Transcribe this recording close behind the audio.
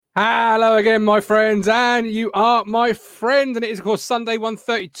Hello again, my friends, and you are my friend. And it is, of course, Sunday,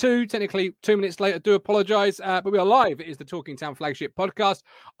 1:32. Technically, 2 minutes late. I do apologise, but we are live. It is the Talking Town flagship podcast.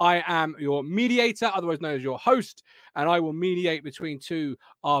 I am your mediator, otherwise known as your host, and I will mediate between two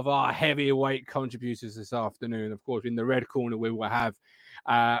of our heavyweight contributors this afternoon. Of course, in the red corner, we will have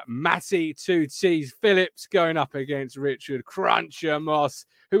Matty 2T's Phillips going up against Richard Cruncher Moss,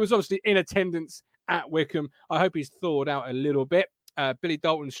 who was obviously in attendance at Wycombe. I hope he's thawed out a little bit. Billy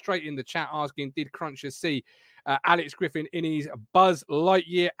Dalton straight in the chat asking, did Cruncher see Alex Griffin in his Buzz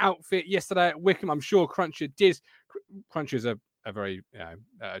Lightyear outfit yesterday at Wycombe? I'm sure Cruncher did. Cruncher's a very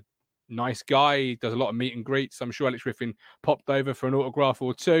nice guy. He does a lot of meet and greets. I'm sure Alex Griffin popped over for an autograph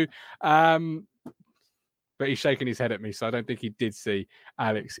or two. But he's shaking his head at me, so I don't think he did see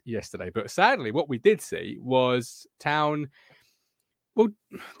Alex yesterday. But sadly, what we did see was Town. Well,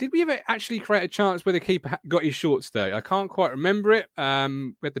 did we ever actually create a chance where the keeper got his shorts there? I can't quite remember it. We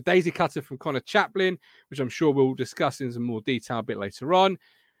had the daisy cutter from Connor Chaplin, which I'm sure we'll discuss in some more detail a bit later on.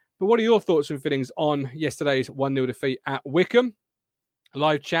 But what are your thoughts and feelings on yesterday's 1-0 defeat at Wycombe?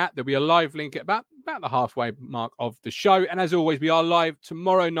 Live chat. There'll be a live link at about the halfway mark of the show. And as always, we are live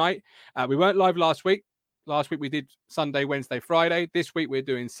tomorrow night. We weren't live last week. Last week we did Sunday, Wednesday, Friday. This week we're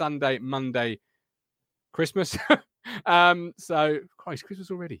doing Sunday, Monday, Christmas. So Christ,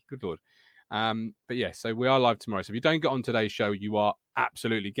 Christmas already. Good Lord. But yeah, so we are live tomorrow. So if you don't get on today's show, you are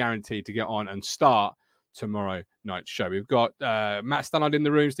absolutely guaranteed to get on and start tomorrow night's show. We've got Matt Stannard in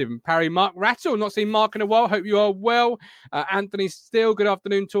the room, Stephen Parry, Mark Rattle. Not seen Mark in a while. Hope you are well. Anthony Steele, good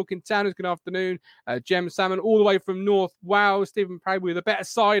afternoon. Talking Towners, good afternoon. Jem Salmon, all the way from North Wales. Stephen Parry with a better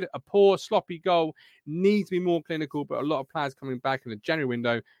side. A poor, sloppy goal. Needs to be more clinical, but a lot of players coming back in the January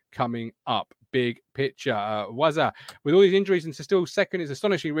window coming up. Big picture. Wazza, with all these injuries and still second, is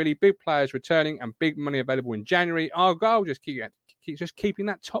astonishing, really. Big players returning and big money available in January. Our goal, just keeping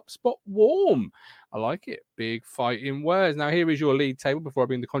that top spot warm. I like it. Big fighting words. Now, here is your league table before I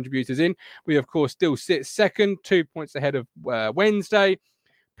bring the contributors in. We, of course, still sit second, 2 points ahead of Wednesday.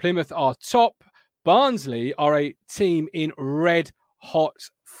 Plymouth are top. Barnsley are a team in red hot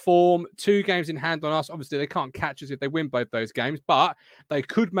form. 2 games in hand on us. Obviously, they can't catch us if they win both those games, but they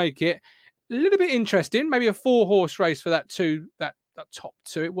could make it a little bit interesting. Maybe a 4-horse race for that top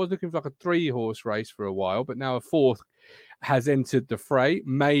 2. It was looking like a 3-horse race for a while, but now a 4th has entered the fray.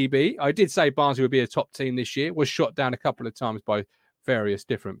 Maybe. I did say Barnsley would be a top team this year. Was shot down a couple of times by various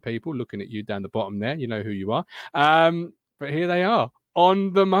different people. Looking at you down the bottom there, you know who you are. But here they are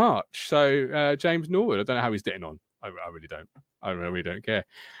on the march. So James Norwood, I don't know how he's getting on. I really don't. I really don't care.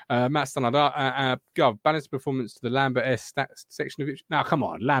 Matt Stannard, Gov, balanced performance to the Lambert S section of it. Now, come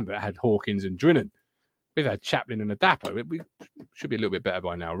on. Lambert had Hawkins and Drinnan. We've had Chaplin and Adapo. We should be a little bit better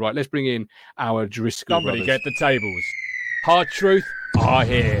by now. Right, let's bring in our Driscoll Somebody brothers. get the tables. Hard Truth are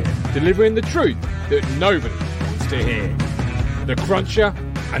here, delivering the truth that nobody wants to hear. The Cruncher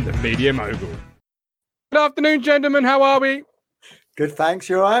and the Media Mogul. Good afternoon, gentlemen. How are we? Good, thanks.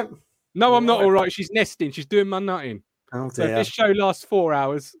 You all right? No, I'm not all right. She's nesting. She's doing my nutting. Oh, So if dear. this show lasts 4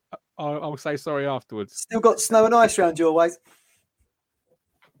 hours, I'll say sorry afterwards. Still got snow and ice around your ways?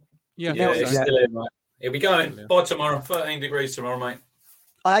 Yeah, I Yeah, think it's so. still in, mate. Here we go. By tomorrow, 13 degrees tomorrow, mate.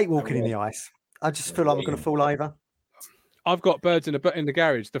 I hate walking in the ice. I just feel like I'm going to fall over. I've got birds in the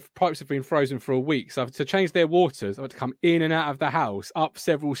garage. The pipes have been frozen for a week, so to change their waters, I've had to come in and out of the house, up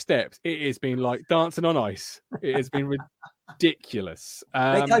several steps. It has been like dancing on ice. It has been ridiculous.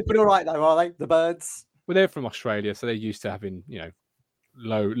 They're coping all right, though, are they? The birds? Well, they're from Australia, so they're used to having,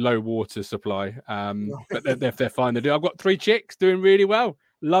 low water supply. But they're fine. They do. I've got 3 chicks doing really well,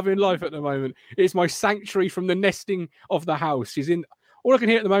 loving life at the moment. It's my sanctuary from the nesting of the house. She's in. All I can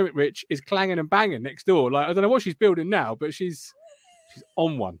hear at the moment, Rich, is clanging and banging next door. Like, I don't know what she's building now, but she's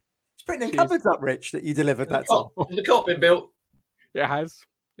on one. She's putting them cupboards up, Rich, that you delivered that time. Has the cop been built? It has.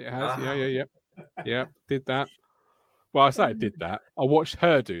 Yeah. Did that. Well, I say I did that. I watched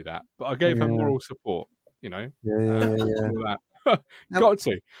her do that, but I gave her moral support. Yeah. All that. Got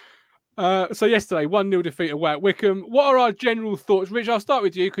to. So yesterday, 1-0 defeat away at Wycombe. What are our general thoughts, Rich? I'll start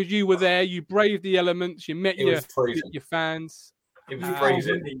with you because you were there. You braved the elements. You met your fans. It was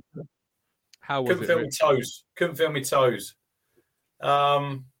freezing. How was Couldn't it? feel my Rich? toes. Couldn't feel my toes.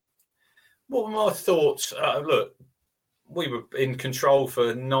 What were my thoughts? Look, we were in control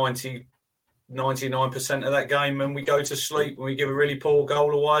for 99% of that game, and we go to sleep and we give a really poor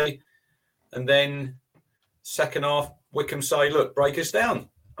goal away. And then second half, Wycombe say, look, break us down.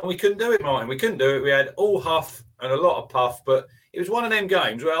 And we couldn't do it, Martin. We couldn't do it. We had all huff and a lot of puff, but it was one of them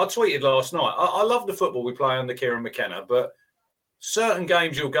games where I tweeted last night. I love the football we play under Kieran McKenna, but certain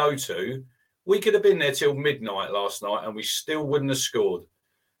games you'll go to, we could have been there till midnight last night and we still wouldn't have scored.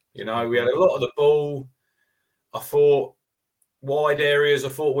 You know, we had a lot of the ball. I thought wide areas. I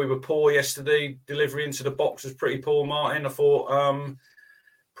thought we were poor yesterday. Delivery into the box was pretty poor, Martin. I thought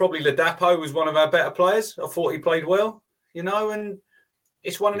probably Ladapo was one of our better players. I thought he played well, you know, and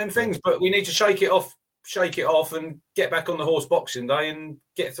it's one of them things. But we need to shake it off and get back on the horse Boxing Day and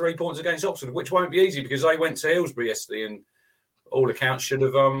get 3 points against Oxford, which won't be easy because they went to Hillsborough yesterday and all accounts should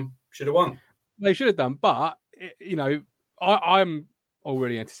have won. They should have done, but you know, I'm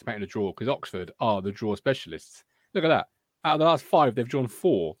already anticipating a draw because Oxford are the draw specialists. Look at that. Out of the last 5, they've drawn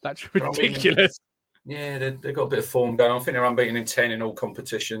 4. That's ridiculous. Yeah, they've got a bit of form going. I think they're unbeaten in 10 in all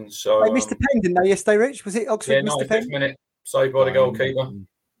competitions. So they missed the pen, didn't they, yesterday, Rich? Was it Oxford? Yeah, 95th minute, saved by the goalkeeper.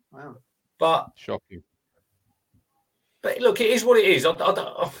 Wow. But shocking. But look, it is what it is.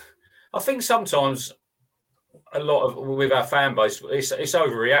 I think sometimes a lot of with our fan base, it's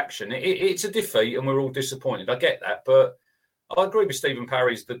overreaction. It's a defeat, and we're all disappointed. I get that, but I agree with Stephen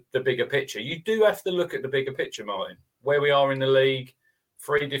Parry's the bigger picture. You do have to look at the bigger picture, Martin. Where we are in the league,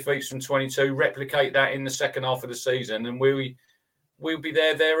 3 defeats from 22. Replicate that in the second half of the season, and we'll be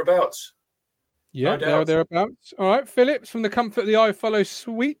thereabouts. Yeah, thereabouts. All right, Phillips, from the comfort of the iFollow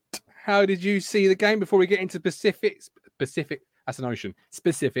suite, how did you see the game before we get into specifics? That's an ocean.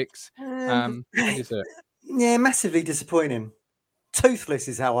 Specifics. Yeah, massively disappointing. Toothless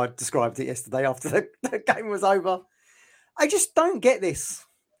is how I described it yesterday after the game was over. I just don't get this.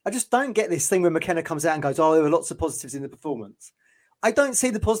 I just don't get this thing when McKenna comes out and goes, "Oh, there were lots of positives in the performance." I don't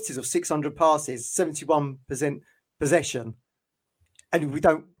see the positives of 600 passes, 71% possession, and we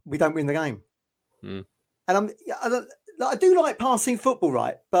don't win the game. And I do like passing football,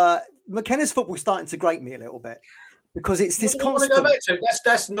 right? But McKenna's football is starting to grate me a little bit because it's this constant. Go back to?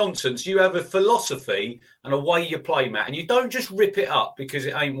 That's nonsense. You have a philosophy and a way you play, Matt, and you don't just rip it up because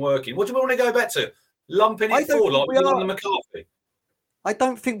it ain't working. What do we want to go back to? Lumping it forward like we are on the McCarthy. I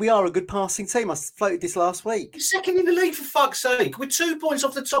don't think we are a good passing team. I floated this last week. You're second in the league, for fuck's sake. We're 2 points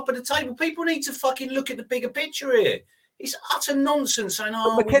off the top of the table. People need to fucking look at the bigger picture here. It's utter nonsense saying,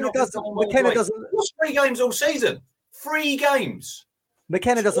 McKenna doesn't. What's 3 games all season? 3 games.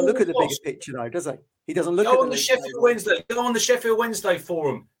 McKenna doesn't look at the bigger picture, though, does he? He doesn't look at the Sheffield Wednesday. Go on the Sheffield Wednesday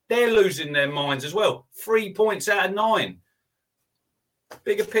forum. They're losing their minds as well. 3 points out of 9.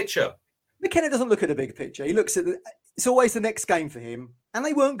 Bigger picture. McKenna doesn't look at the big picture. He looks at it's always the next game for him. And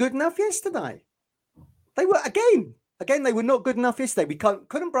they weren't good enough yesterday. They were, again, they were not good enough yesterday. We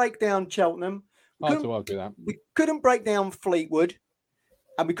couldn't break down Cheltenham. We couldn't break down Fleetwood.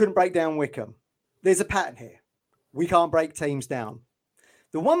 And we couldn't break down Wickham. There's a pattern here. We can't break teams down.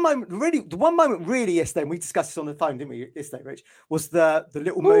 The one moment really yesterday, and we discussed this on the phone, didn't we, yesterday, Rich, was the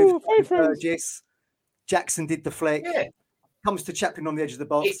little move from Burgess. Jackson did the flick. Yeah. Comes to Chaplin on the edge of the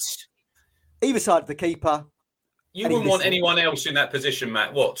box. Either side of the keeper. You wouldn't want anyone else in that position,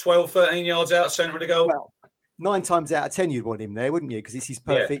 Matt. What, 12, 13 yards out, centre of the goal? Well, 9 times out of 10 you'd want him there, wouldn't you? Because it's his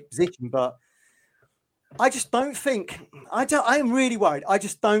perfect position. But I just don't think... I'm really worried. I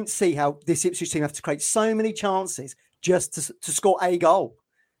just don't see how this Ipswich team have to create so many chances just to score a goal.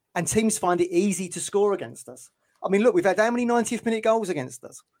 And teams find it easy to score against us. I mean, look, we've had how many 90th minute goals against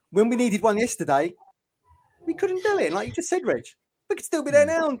us? When we needed one yesterday, we couldn't do it. And like you just said, Reg, we could still be there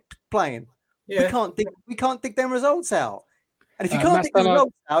now playing. Yeah. We can't dig them results out. And if you can't dig the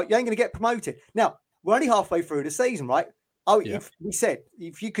results out, you ain't going to get promoted. Now, we're only halfway through the season, right? If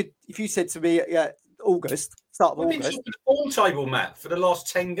you said to me August, start of August. We've been the form table, Matt, for the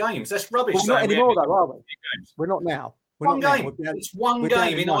last 10 games. That's rubbish. Well, not anymore, though, are we? We're not now. One game. It's one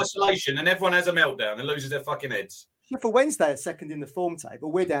game in isolation, and everyone has a meltdown and loses their fucking heads. Sheffield Wednesday are second in the form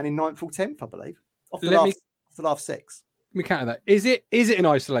table. We're down in 9th or 10th, I believe, off the last 6. Let me counter that. Is it an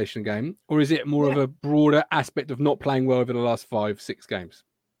isolation game, or is it more of a broader aspect of not playing well over the last 5-6 games?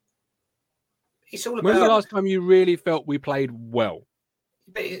 It's all about. When's the last time you really felt we played well?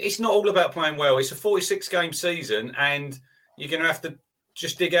 It's not all about playing well. It's a 46-game season, and you're going to have to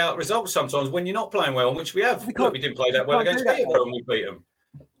just dig out results sometimes when you're not playing well, which we have. We didn't play that well against Peterborough when we beat them.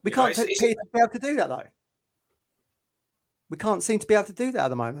 We can't be able to do that, though. We can't seem to be able to do that at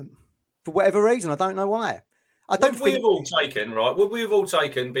the moment. For whatever reason, I don't know why. Would we have all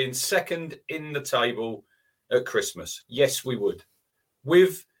taken being second in the table at Christmas? Yes, we would.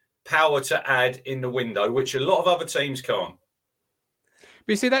 With power to add in the window, which a lot of other teams can't.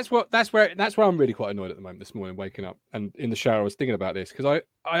 But you see, that's where I'm really quite annoyed at the moment this morning, waking up and in the shower, I was thinking about this because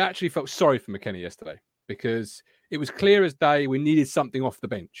I actually felt sorry for McKenna yesterday because it was clear as day we needed something off the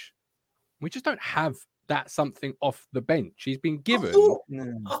bench. We just don't have that something off the bench. He's been given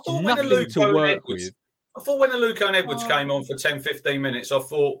nothing to work with. I thought when the Luca and Edwards came on for 10, 15 minutes, I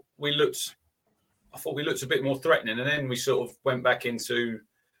thought we looked a bit more threatening, and then we sort of went back into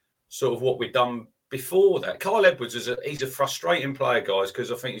sort of what we've done before that. Kyle Edwards he's a frustrating player, guys,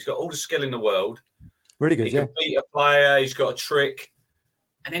 because I think he's got all the skill in the world. Really good, he can beat a player. He's got a trick,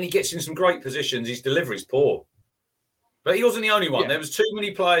 and then he gets in some great positions. His delivery's poor, but he wasn't the only one. There was too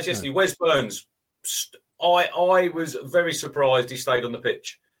many players yesterday. Wes Burns, I was very surprised he stayed on the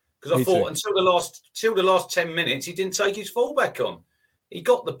pitch because I thought until the last 10 minutes he didn't take his fullback on. He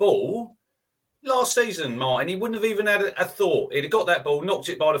got the ball last season, Martin. He wouldn't have even had a thought. He'd have got that ball, knocked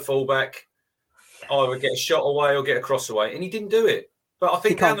it by the fullback. I would get a shot away or get a cross away, and he didn't do it. But I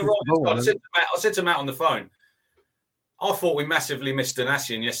think down the right side, I said to Matt on the phone, I thought we massively missed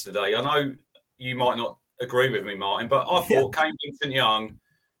Donacien yesterday. I know you might not agree with me, Martin, but I thought Kane Vincent-Young,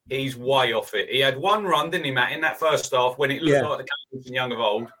 he's way off it. He had one run, didn't he, Matt, in that first half when it looked like the Kane Vincent-Young of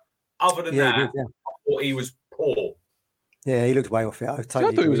old. Other than that, I thought he was poor. Yeah, he looked way off it. I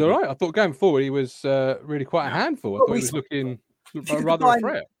thought he was all right. I thought going forward, he was really quite a handful. I thought he was looking rather a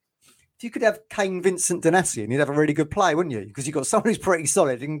threat. If you could have Kane Vincent Donacien, you'd have a really good play, wouldn't you? Because you've got someone who's pretty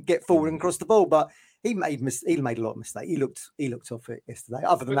solid and get forward and cross the ball. But he made a lot of mistakes. He looked off it yesterday.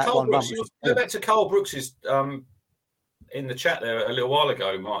 Other than that one run. Go back to Carl Brooks's in the chat there a little while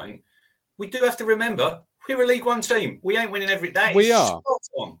ago, Martin. We do have to remember we're a League One team. We ain't winning every day. We are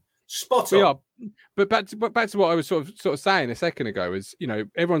spot on. We are. But back to what I was sort of saying a second ago is,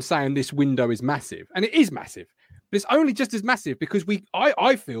 everyone's saying this window is massive, and it is massive. But it's only just as massive because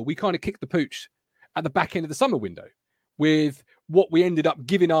I feel we kind of kicked the pooch at the back end of the summer window with what we ended up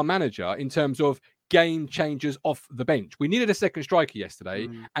giving our manager in terms of game changers off the bench. We needed a second striker yesterday,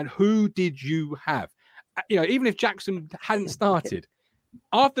 and who did you have? Even if Jackson hadn't started,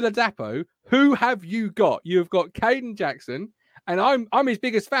 after the Dapo, who have you got? You've got Caden Jackson, and I'm his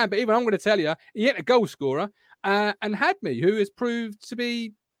biggest fan, but even I'm going to tell you, he ain't a goal scorer, and Hadmi, who has proved to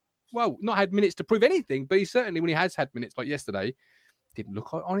be, well, not had minutes to prove anything, but he certainly, when he has had minutes like yesterday, didn't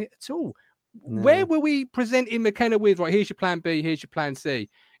look on it at all. No. Where were we presenting McKenna with, right, here's your plan B, here's your plan C?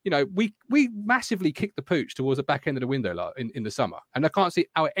 We massively kicked the pooch towards the back end of the window in the summer. And I can't see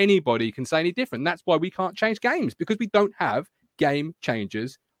how anybody can say any different. That's why we can't change games, because we don't have game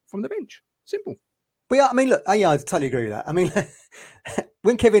changers from the bench. Simple. Look, I totally agree with that. I mean,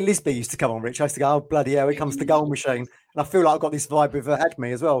 when Kevin Lisby used to come on, Rich, I used to go, oh, bloody hell, here comes the goal machine. And I feel like I've got this vibe with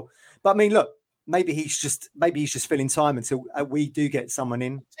Hadmi as well. But look, maybe he's just filling time until we do get someone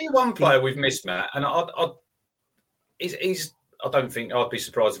in. See one player we've missed, Matt, and I don't think I'd be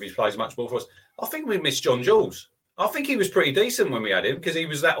surprised if he plays much more for us. I think we missed John Jules. I think he was pretty decent when we had him because he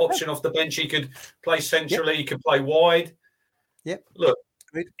was that option off the bench. He could play centrally, he could play wide. Yep. Look,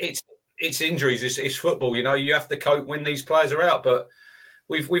 it's injuries. It's football. You have to cope when these players are out. But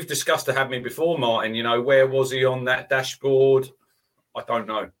we've discussed to have me before, Martin. Where was he on that dashboard? I don't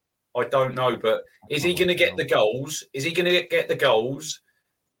know. But is he going to get the goals? Is he going to get the goals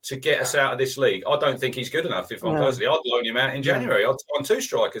to get us out of this league? I don't think he's good enough. If I'm personally, I'd loan him out in January. I'd sign 2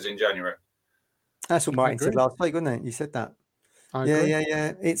 strikers in January. That's what Martin said last week, wasn't it? You said that.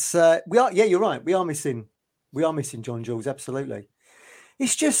 Yeah. It's we are. Yeah, you're right. We are missing John Jules. Absolutely.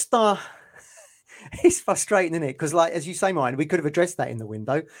 It's just it's frustrating, isn't it? Because, as you say, Martin, we could have addressed that in the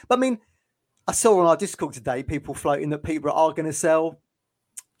window. But I saw on our Discord today people floating that Peterborough are going to sell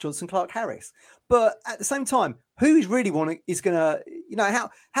Johnson Clark-Harris. But at the same time, who is really is going to,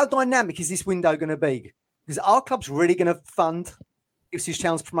 how dynamic is this window going to be? Is our club's really going to fund Ipswich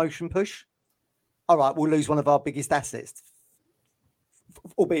Town's promotion push? All right, we'll lose one of our biggest assets,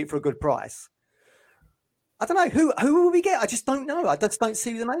 albeit for a good price. I don't know who will we get. I just don't know. I just don't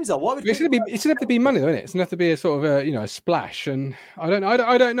see who the names are. It's going to have to be money, though, isn't it? It's going to have to be a sort of a splash. And I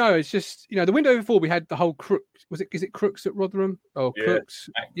don't know. It's just the window before we had the whole Crooks. Is it Crooks at Rotherham? Oh, yeah, Crooks.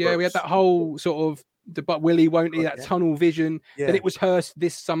 Yeah, we had that whole sort of but will he, won't he? That tunnel vision. Yeah. Then it was Hurst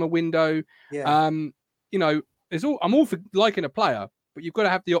this summer window. Yeah. I'm all for liking a player, but you've got to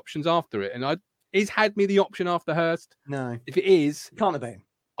have the options after it. And is Hadmi the option after Hurst? No. If it is, can't have been.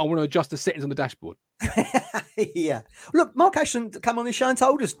 I want to adjust the settings on the dashboard. Yeah. Look, Mark Ashton come on the show and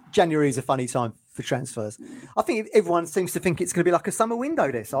told us January is a funny time for transfers. I think everyone seems to think it's going to be like a summer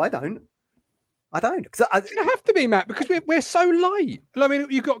window this. I don't. It's going to have to be, Matt, because we're so light.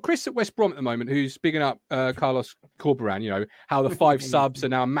 You've got Chris at West Brom at the moment who's bigging up Carlos Corberan, how the 5 subs are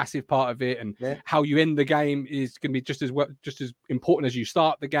now a massive part of it, and how you end the game is going to be just as important as you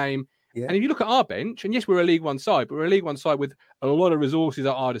start the game. Yeah. And if you look at our bench, and yes, we're a League One side, but we're a League One side with a lot of resources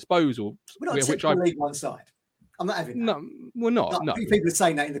at our disposal. We're not a League One side. I'm not having that. No, we're not. No. People are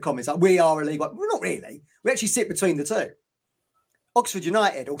saying that in the comments. Like, we are a League One. We're not really. We actually sit between the two. Oxford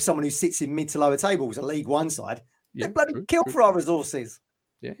United, or someone who sits in mid to lower tables, a League One side, they bloody kill for our resources.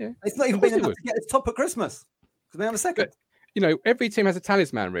 Yeah. It's not even been enough to get us top at Christmas because we have a second. every team has a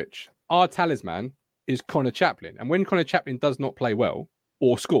talisman, Rich. Our talisman is Connor Chaplin. And when Connor Chaplin does not play well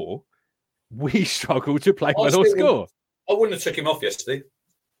or score, we struggle to play well or score. I wouldn't have took him off yesterday.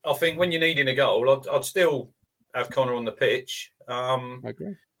 I think when you're needing a goal, I'd still have Connor on the pitch. I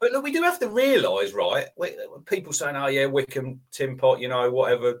agree. But look, we do have to realise, right? People saying, "Oh yeah, Wickham, Tim Pot,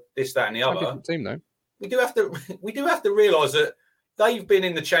 whatever, this, that, and the other." Different team, though. We do have to realise that they've been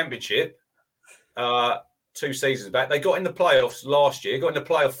in the Championship 2 seasons back. They got in the playoffs last year, got in the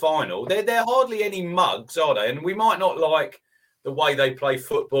playoff final. They're hardly any mugs, are they? And we might not like the way they play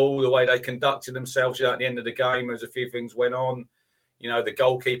football, the way they conducted themselves at the end of the game as a few things went on. The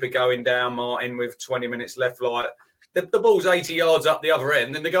goalkeeper going down, Martin, with 20 minutes left. Like the ball's 80 yards up the other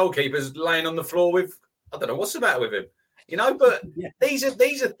end, and the goalkeeper's laying on the floor with, I don't know what's the matter with him. But these are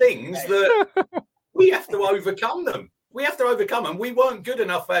things that we have to overcome them. We have to overcome them. We weren't good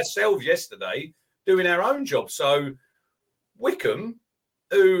enough ourselves yesterday doing our own job. So Wickham,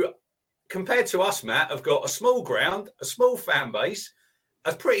 who compared to us, Matt, have got a small ground, a small fan base,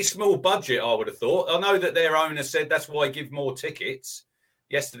 a pretty small budget, I would have thought. I know that their owner said that's why they give more tickets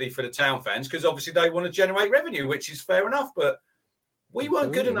yesterday for the town fans, because obviously they want to generate revenue, which is fair enough. But we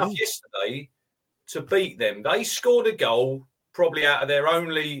weren't good enough yesterday to beat them. They scored a goal probably out of their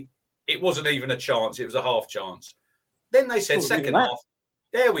only, it wasn't even a chance, it was a half chance. Then they said, second half,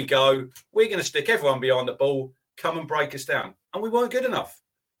 there we go. We're going to stick everyone behind the ball, come and break us down. And we weren't good enough.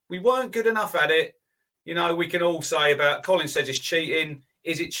 We weren't good enough at it. We can all say about, Colin says it's cheating.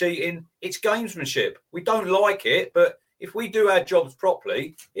 Is it cheating? It's gamesmanship. We don't like it, but if we do our jobs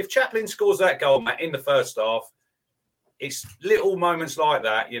properly, if Chaplin scores that goal, Matt, in the first half, it's little moments like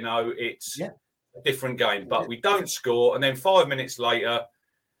that, it's a different game. But we don't score, and then 5 minutes later,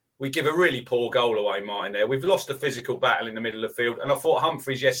 we give a really poor goal away, Martin, there. We've lost a physical battle in the middle of the field, and I thought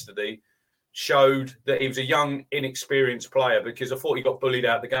Humphreys yesterday showed that he was a young, inexperienced player, because I thought he got bullied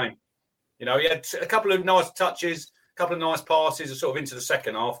out of the game. He had a couple of nice touches, a couple of nice passes sort of into the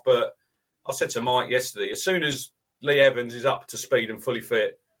second half, but I said to Mike yesterday, as soon as Lee Evans is up to speed and fully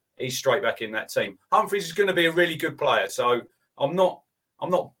fit, he's straight back in that team. Humphreys is going to be a really good player, so I'm not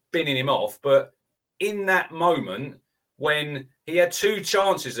binning him off, but in that moment when he had 2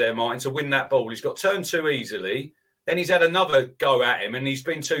 chances there, Martin, to win that ball, he's got turned too easily, then he's had another go at him and he's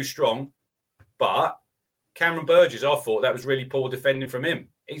been too strong. But Cameron Burgess, I thought that was really poor defending from him.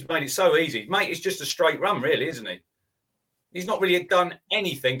 He's made it so easy. Mate, it's just a straight run, really, isn't he? He's not really done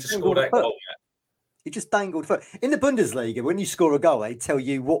anything to score that goal yet. He just dangled foot. In the Bundesliga, when you score a goal, they tell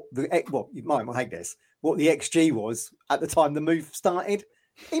you what you might hate this, what the XG was at the time the move started.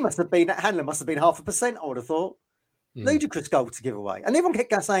 That handler must have been 0.5%, I would have thought. Ludicrous goal to give away. And everyone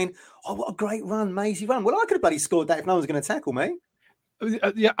kept saying, "Oh, what a great run, Maisie run." Well, I could have bloody scored that if no one was going to tackle me.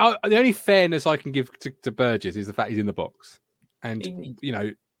 The only fairness I can give to Burgess is the fact he's in the box. And,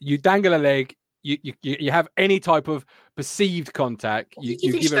 you dangle a leg, you have any type of perceived contact. You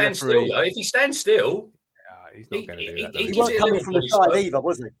give a referee. Still, if he stands still, he's not going to do that. He wasn't coming from the side either,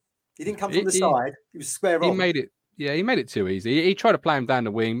 was he? He didn't come from the side. He was square on. He made it too easy. He tried to play him down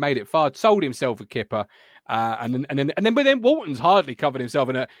the wing, made it far, sold himself a kipper, but then Walton's hardly covered himself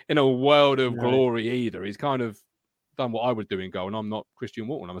in a world of glory either. He's kind of done what I would do in goal, and I'm not Christian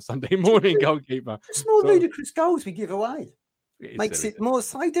Walton. I'm a Sunday morning goalkeeper. It's more ludicrous goals we give away. Makes it more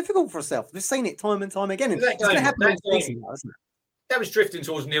so difficult for ourselves. We've seen it time and time again. It's going to happen all season, isn't it? That was drifting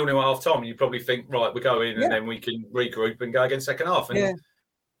towards 0-0 at half time, and you probably think, right, we're going, and then we can regroup and go again second half. And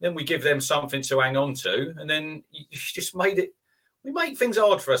then we give them something to hang on to, and then you just made it. We make things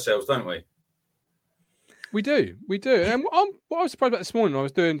hard for ourselves, don't we? We do. And what I was surprised about this morning, I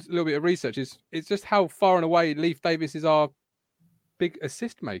was doing a little bit of research, is just how far and away Leif Davis is our big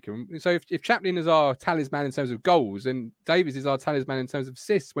assist maker. So if Chaplin is our talisman in terms of goals, and Davis is our talisman in terms of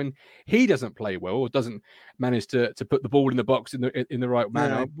assists, when he doesn't play well or doesn't manage to put the ball in the box in the right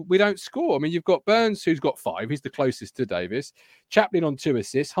manner, we don't score. I mean, you've got Burns, who's got 5. He's the closest to Davis. Chaplin on 2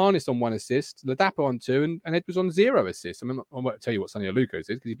 assists, Harness on 1 assist, Ladapo on 2, and Edwards on 0 assists. I mean, I won't tell you what Sonny Aluko is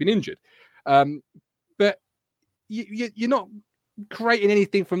because he's been injured. But you're not creating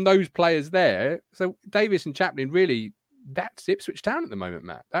anything from those players there. So Davis and Chaplin, really, that's Ipswich Town at the moment,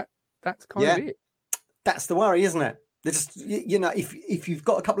 Matt. That's kind of it. That's the worry, isn't it? They're just, if you've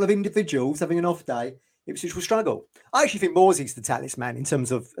got a couple of individuals having an off day, Ipswich will struggle. I actually think Morsey's the talisman in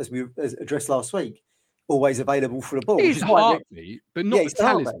terms of, as we addressed last week, always available for the ball. He's heartbeat, but not the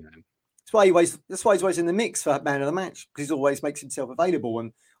talisman. That's why he's always in the mix for man of the match, because he always makes himself available,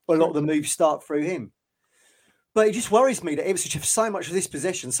 and a lot of the moves start through him. But it just worries me that Ipswich have so much of this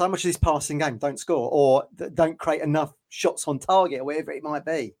possession, so much of this passing game, don't score, or don't create enough shots on target, or whatever it might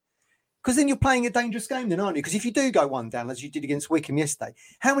be. Because then you're playing a dangerous game, then, aren't you? Because if you do go one down, as you did against Wickham yesterday,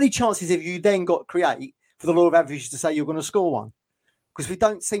 how many chances have you then got to create for the law of averages to say you're going to score one? Because we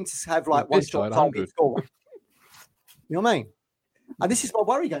don't seem to have like one shot target to score one. You know what I mean? And this is my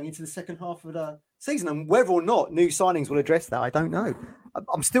worry going into the second half of the season, and whether or not new signings will address that, I don't know.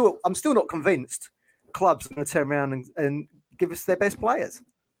 I'm still not convinced clubs are going to turn around and give us their best players.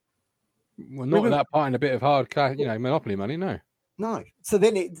 Well, not without buying a bit of hard cash, monopoly money, no. No. So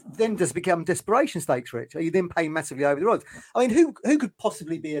then it does become desperation stakes, Rich. Are you then paying massively over the odds? I mean, who could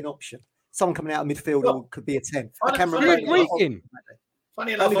possibly be an option? Someone coming out of midfield or could be a 10.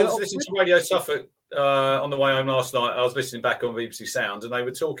 Funny enough, I was listening to Radio Suffolk on the way home last night. I was listening back on BBC Sounds, and they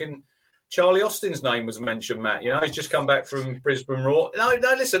were talking. Charlie Austin's name was mentioned, Matt. He's just come back from Brisbane Roar. No,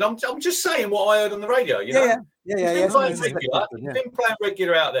 listen, I'm just saying what I heard on the radio. Yeah. He's been playing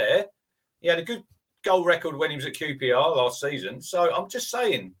regular out there. He had a good goal record when he was at QPR last season. So I'm just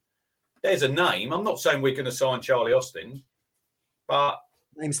saying, there's a name. I'm not saying we're going to sign Charlie Austin, but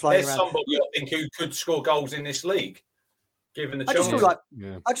there's somebody I think who could score goals in this league, given the chance.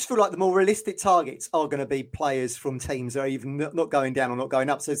 I just feel like the more realistic targets are going to be players from teams that are even not going down or not going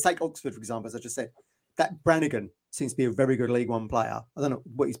up. So take Oxford, for example, as I just said. That Brannigan seems to be a very good League One player. I don't know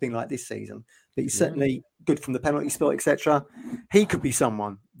what he's been like this season, but he's certainly good from the penalty spot, etc. He could be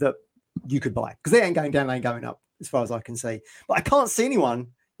someone that you could buy because they ain't going down, they ain't going up, as far as I can see. But I can't see anyone,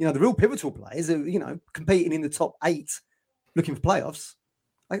 the real pivotal players who, competing in the top 8 looking for playoffs.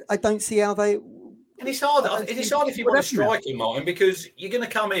 I don't see how they. And it's hard. It's hard if you want to strike him, Martin, because you're going to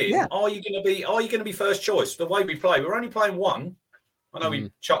come in. Yeah. Are you going to be first choice? The way we play, we're only playing one. I know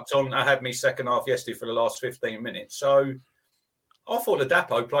we chucked on. I had me second half yesterday for the last 15 minutes. So I thought the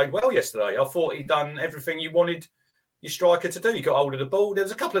Dapo played well yesterday. I thought he'd done everything you wanted your striker to do. He got hold of the ball. There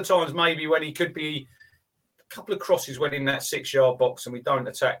was a couple of times maybe when he could be. A couple of crosses went in that 6-yard box, and we don't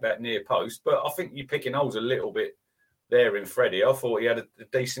attack that near post. But I think you're picking holes a little bit there in Freddie. I thought he had a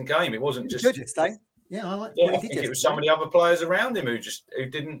decent game. It wasn't just. Yeah, I think it was some of the other players around him who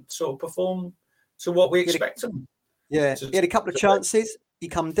didn't sort of perform to what we expect them. Yeah, he had a couple of chances. He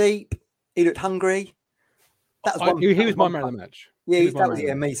come deep. He looked hungry. That was he was my man of the match.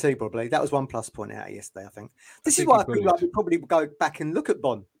 Yeah, me too, probably. That was one plus point out yesterday, I think. This is why I feel like we probably go back and look at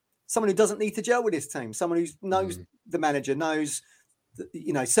Bon. Someone who doesn't need to gel with his team. Someone who knows the manager, knows,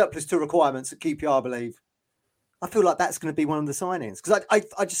 surplus to requirements at QPR, I believe. I feel like that's going to be one of the signings because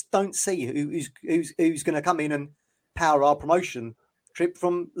I just don't see who's going to come in and power our promotion trip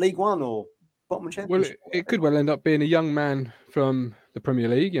from League One or bottom championship. Well, it could well end up being a young man from the Premier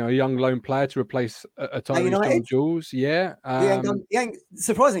League, a young lone player to replace a Tyrese Jules. Yeah, he ain't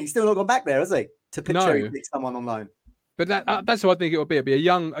surprisingly, he's still not gone back there, has he? To pick someone on loan. But that's what I think it will be. It'll be a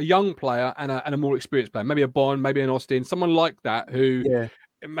young player and a more experienced player, maybe a Bond, maybe an Austin, someone like that who. Yeah.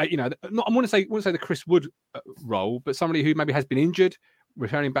 I want to say the Chris Wood role, but somebody who maybe has been injured,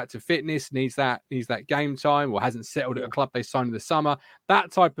 returning back to fitness, needs that game time, or hasn't settled at a club they signed in the summer,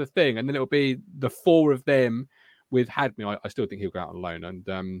 that type of thing. And then it'll be the 4 of them with Hadmi. I still think he'll go out on loan.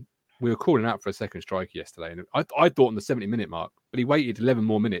 And we were calling out for a second striker yesterday, and I thought on the 70-minute mark, but he waited 11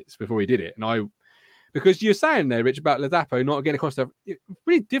 more minutes before he did it. And because you're saying there, Rich, about Ladapo not getting across it's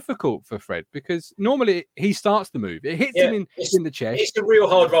really difficult for Fred because normally he starts the move. It hits him in the chest. It's a real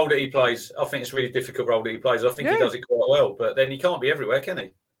hard role that he plays. I think it's a really difficult role that he plays. I think he does it quite well, but then he can't be everywhere, can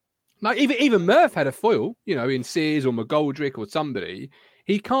he? No, even Murph had a foil, in Sears or McGoldrick or somebody.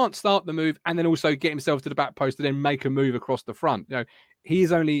 He can't start the move and then also get himself to the back post and then make a move across the front. He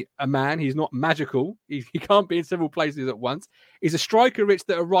is only a man. He's not magical. He can't be in several places at once. He's a striker, Rich,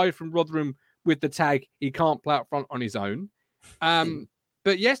 that arrived from Rotherham with the tag, he can't play up front on his own.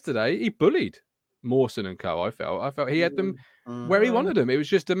 But yesterday, he bullied Mawson and co. I felt he had them where he wanted them. It was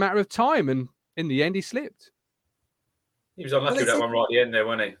just a matter of time, and in the end, he slipped. He was unlucky with that one right at the end there,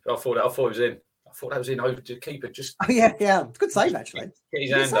 wasn't he? I thought it was in. I thought that was in over to keeper. Just good save actually. Get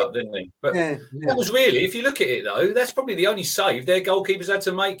his hand up, didn't he? But that was really, if you look at it though, that's probably the only save their goalkeepers had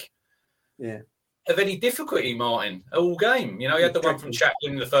to make. Yeah. Of any difficulty, Martin, all game. He had the one from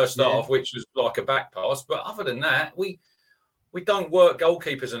Chaplin in the first half, which was like a back pass. But other than that, we don't work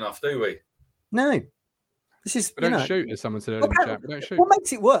goalkeepers enough, do we? No. This is don't shoot, as someone said earlier in the chat. Don't shoot. What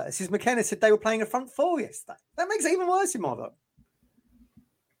makes it worse is McKenna said they were playing a front 4 yesterday. That makes it even worse in my book.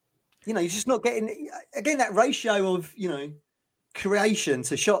 You're just not getting again that ratio of creation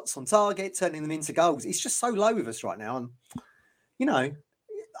to shots on target, turning them into goals. It's just so low with us right now, and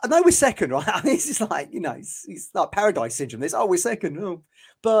I know we're second, right? I mean, it's just like, it's like paradise syndrome. We're second.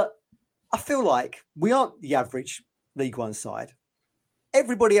 But I feel like we aren't the average League One side.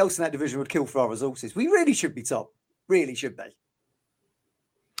 Everybody else in that division would kill for our resources. We really should be top. Really should be.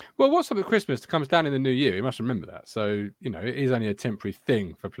 Well, what's up at Christmas comes down in the new year. You must remember that. So, it is only a temporary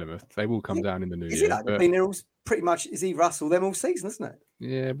thing for Plymouth. They will come down in the new year. Is it? I mean, they're all pretty much, is he Russell them all season, isn't it?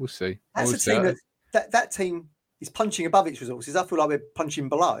 Yeah, we'll see. That's a team that team is punching above its resources. I feel like we're punching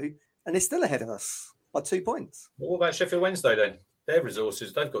below, and they're still ahead of us by 2 points. What about Sheffield Wednesday then? Their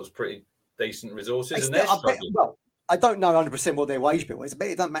resources, they've got pretty decent resources, and they're struggling. I don't know 100% what their wage bill is, but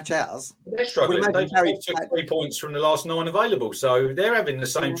it doesn't match ours. They're struggling. They took 3 points from the last 9 available, so they're having the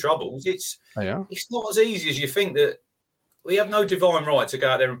same troubles. It's not as easy as you think. That we have no divine right to go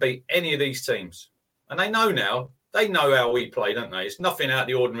out there and beat any of these teams, and they know now. They know how we play, don't they? It's nothing out of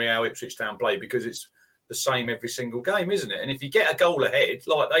the ordinary how Ipswich Town play because it's the same every single game, isn't it? And if you get a goal ahead,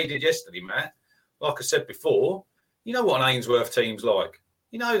 like they did yesterday, Matt, like I said before, you know what an Ainsworth team's like.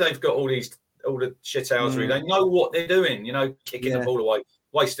 They've got all the shithousery. They know what they're doing. Kicking the ball away,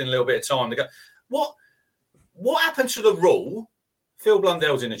 wasting a little bit of time. They go, what happened to the rule? Phil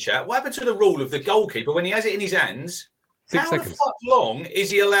Blundell's in the chat. What happened to the rule of the goalkeeper when he has it in his hands? 6 How seconds. the fuck long is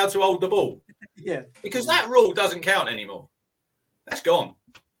he allowed to hold the ball? Yeah. Because that rule doesn't count anymore. That's gone.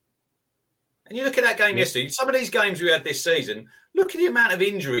 And you look at that game yesterday, some of these games we had this season, look at the amount of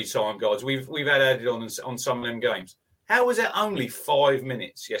injury time, guys, we've had added on some of them games. How was it only 5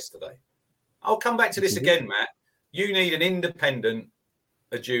 minutes yesterday? I'll come back to this again, Matt. You need an independent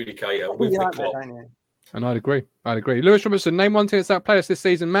adjudicator with the clock. And I'd agree. Lewis Robertson, name one team that's outplayed us this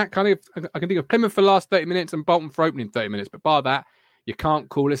season. Matt, I can think of Plymouth for the last 30 minutes and Bolton for opening 30 minutes. But bar that, you can't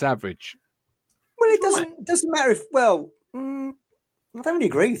call us average. Well, it doesn't matter if, I don't really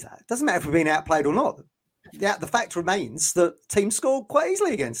agree with that. It doesn't matter if we're being outplayed or not. The fact remains that teams scored quite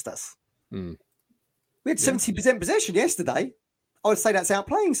easily against us. We had 70% possession yesterday. I would say that's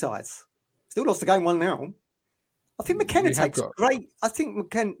outplaying sides. Still lost the game 1-0. I think McKenna takes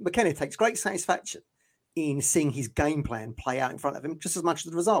great satisfaction in seeing his game plan play out in front of him just as much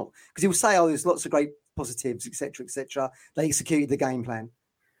as the result. Because he will say, there's lots of great positives, etc., etc. They executed the game plan.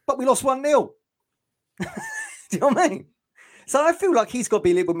 But we lost 1-0. Do you know what I mean? So I feel like he's got to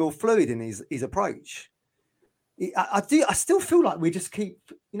be a little bit more fluid in his approach. I still feel like we just keep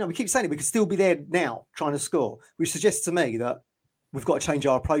saying it. We could still be there now trying to score, which suggests to me that we've got to change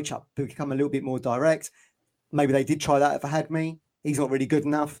our approach up, become a little bit more direct. Maybe they did try that if I had me. He's not really good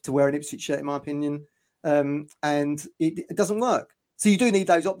enough to wear an Ipswich shirt, in my opinion. And it doesn't work. So you do need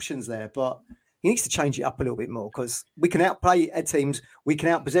those options there, but he needs to change it up a little bit more because we can outplay teams, we can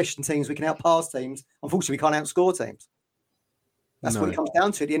outpossession teams, we can outpass teams. Unfortunately, we can't outscore teams. That's what it comes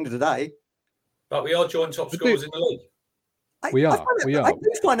down to at the end of the day. But we are joint top scorers in the league. We are. I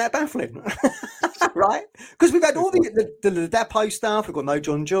do find that baffling, right? Because we've had all the Depot stuff. We've got no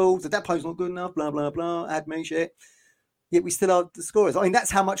John Jules. The Depot's not good enough. Blah blah blah. Add me shit. Yet we still are the scorers. I mean,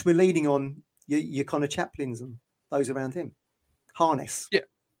 that's how much we're leading on your Connor Chaplins and those around him. Harness. Yeah.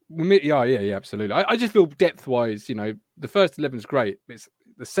 Yeah, absolutely. I just feel depth-wise, the first 11 is great. It's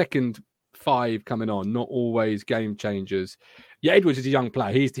the second 5 coming on, not always game changers. Yeah, Edwards is a young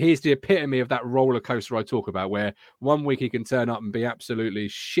player. He's the epitome of that roller coaster I talk about, where one week he can turn up and be absolutely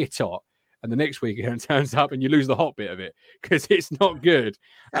shit hot, and the next week he turns up and you lose the hot bit of it because it's not good.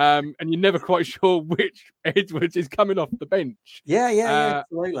 And you're never quite sure which Edwards is coming off the bench. Yeah,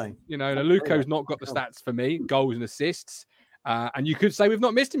 absolutely. Luco's not got the stats for me, goals and assists. And you could say we've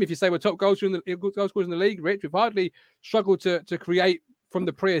not missed him if you say we're top goal scorers in the league, Rich. We've hardly struggled to create from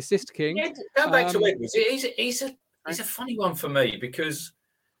the pre-assist king. Yeah, going back to Edwards, he's a funny one for me because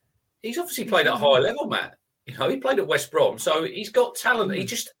he's obviously played at a high level, Matt. He played at West Brom, so he's got talent.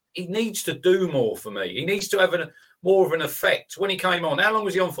 He needs to do more for me. He needs to have more of an effect. When he came on, how long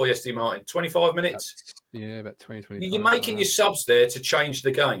was he on for yesterday, Martin? 25 minutes? About 20, 25. You're making your subs there to change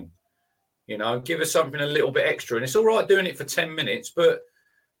the game. Give us something a little bit extra. And it's all right doing it for 10 minutes, but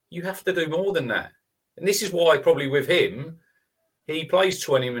you have to do more than that. And this is why probably with him, he plays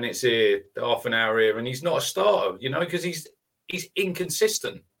 20 minutes here, half an hour here, and he's not a starter, because he's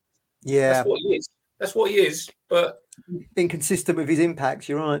inconsistent. Yeah. That's what he is. But inconsistent with his impacts,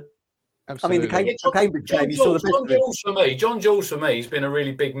 you're right. Absolutely. I mean, the Cambridge game, you saw the best John Jules for me has been a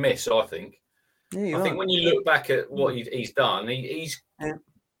really big miss, I think. Yeah, I think when you look back at what he's done,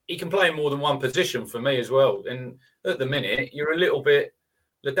 he can play in more than one position for me as well. And at the minute, you're a little bit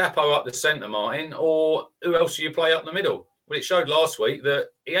Ladapo up the centre, Martin, or who else do you play up the middle? Well, it showed last week that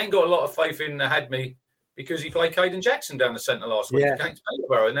he ain't got a lot of faith in the Hadme because he played Caden Jackson down the centre last week against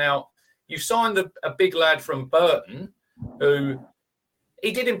Peterborough. Now, you've signed a big lad from Burton who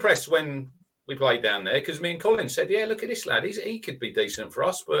he did impress when we played down there because me and Colin said, look at this lad. He could be decent for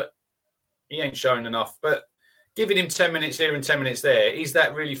us, but he ain't shown enough. But giving him 10 minutes here and 10 minutes there, is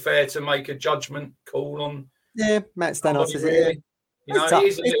that really fair to make a judgment call on? Yeah, Matt Stanos says it. You know, it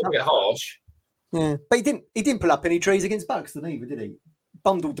is a little bit harsh. Yeah, but he didn't pull up any trees against Buxton either, did he?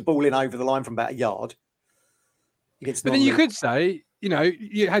 Bundled the ball in over the line from about a yard. But then you could say, you know,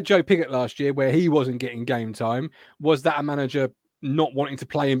 you had Joe Pigott last year where he wasn't getting game time. Was that a manager not wanting to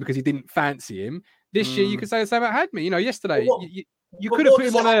play him because he didn't fancy him? This year, you could say the same about Hadmi. You know, yesterday, you could have put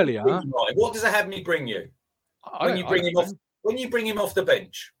him on earlier. What does a Hadmi bring you? When you bring him off the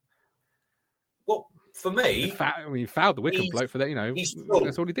bench? Well, for me... he fouled the Wickham bloke for that, you know.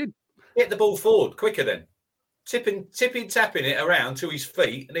 That's all he did. Get the ball forward quicker then. Tapping it around to his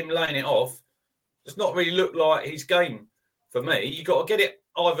feet and him laying it off does not really look like his game for me. You got to get it,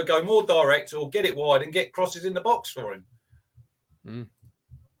 either go more direct or get it wide and get crosses in the box for him.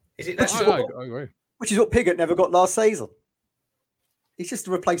 Is it that I agree. Which is what Pigott never got last season. He's just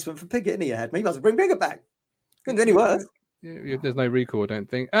a replacement for Pigott, isn't he? He must bring Pigott back. Couldn't do any worse. Yeah, there's no recall, I don't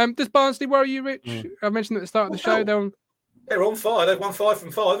think. Does Barnsley worry you, Rich? I mentioned at the start of the show. They're on fire. They've won 5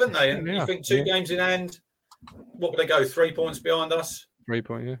 from 5, haven't they? And you think 2 games in hand, what would they go? 3 points behind us? 3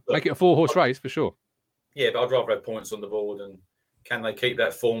 points, yeah. Make it a 4-horse race for sure. Yeah, but I'd rather have points on the board. And can they keep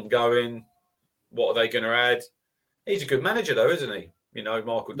that form going? What are they going to add? He's a good manager, though, isn't he? You know,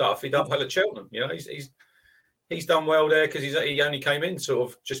 Michael Duff. He done well at Cheltenham. You know, he's done well there because he only came in sort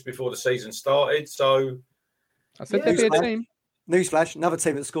of just before the season started. So I said they'd be a team. Newsflash: another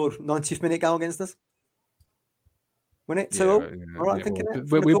team that scored 90th minute goal against us. Win it 2-0. All right, thinking it.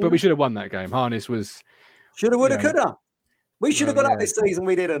 But we should have won that game. Harness was shoulda, woulda, coulda. We should have got up this season.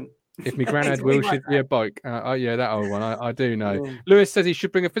 We didn't. If my granddad will should be a bike. Yeah, that old one. I do know. Lewis says he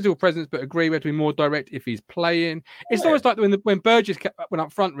should bring a physical presence, but agree we have to be more direct if he's playing. It's almost like when Burgess went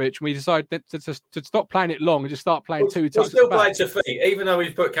up front, Rich, and we decided to stop playing it long and just start playing 2 times. We're still playing to feet, even though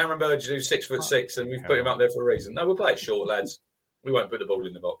we've put Cameron Burgess, who's 6'6", and we've put him up there for a reason. No, we'll play it short, lads. We won't put the ball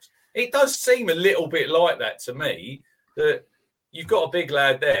in the box. It does seem a little bit like that to me, that you've got a big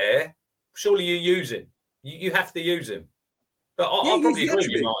lad there. Surely you use him. You have to use him. But I'll probably agree with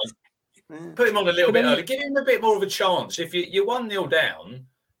you, Martin. Put him on a little bit early. Give him a bit more of a chance. If you're 1-0 down,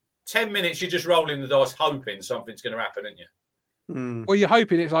 10 minutes, you're just rolling the dice, hoping something's going to happen, aren't you? Well, you're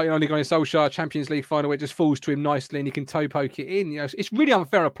hoping it's like you're only going to Solskjaer Champions League final where it just falls to him nicely and he can toe poke it in. You know, it's really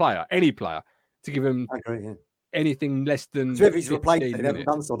unfair any player, to give him anything less than. So if he's replaced, they haven't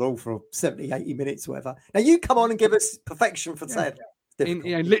done so all for 70, 80 minutes, or whatever. Now you come on and give us perfection for 10.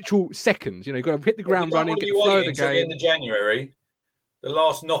 In literal seconds, you know, you've got to hit the ground running, get the flow of the game. At the end of January, the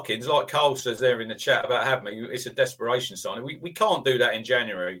last knock-ins, like Cole says there in the chat about Hadmi, it's a desperation sign. We can't do that in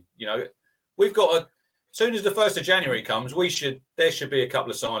January. You know, we've got to. As soon as the 1st of January comes, there should be a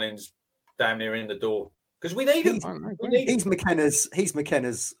couple of signings damn near in the door because we need him. He's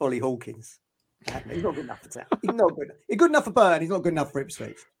McKenna's Ollie Hawkins. He's not good enough for Town. He's not good. He's good enough for Burn. He's not good enough for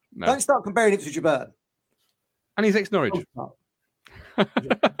Ipswich. No. Don't start comparing Ipswich to Burn. And he's ex-Norwich.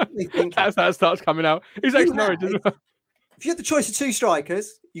 That's how it starts coming out. He's ex-Norwich as well. If you had the choice of 2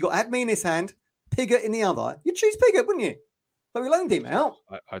 strikers, you got Hadmi in his hand, Pigott in the other. You'd choose Pigott, wouldn't you? But we loaned him out.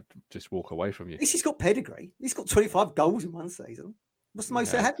 I'd just walk away from you. At least he's got pedigree. He's got 25 goals in one season. What's the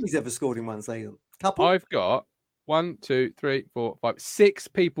most that Hadmi's ever scored in one season? Couple. I've got 1, 2, 3, 4, 5, 6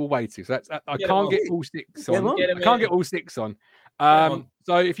 people waiting. So I can't get all 6 on. I can't get all 6 on.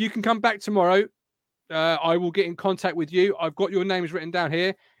 So if you can come back tomorrow, I will get in contact with you. I've got your names written down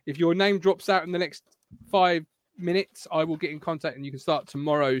here. If your name drops out in the next 5 minutes, I will get in contact and you can start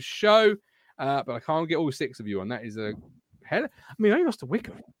tomorrow's show. But I can't get all 6 of you on. That is a hell. I mean, I lost to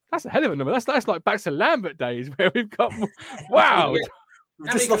Wickham. That's a hell of a number. That's like back to Lambert days where we've got. Wow.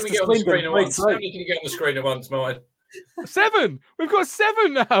 How many can we get on the screen at once? How many can you get on the screen at once, Martin? 7. We've got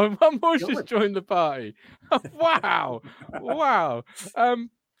 7 now. One more just joined the party. Wow.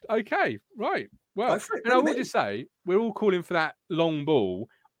 Okay. Right. Well, and I will just say, we're all calling for that long ball.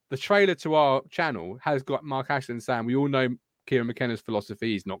 The trailer to our channel has got Mark Ashton saying, we all know Kieran McKenna's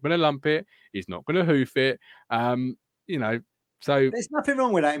philosophy. He's not going to lump it. He's not going to hoof it. You know, so there's nothing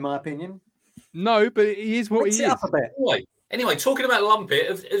wrong with that, in my opinion. No, but he is what he is. Anyway, talking about lump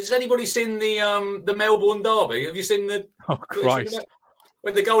it, has anybody seen the Melbourne derby? Have you seen the? Oh Christ!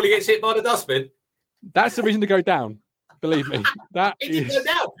 When the goalie gets hit by the dustbin. That's the reason to go down. Believe me, he didn't go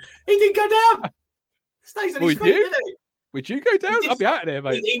down. He didn't go down. Stays on his feet, didn't he? Would you go down? I'll be out of there,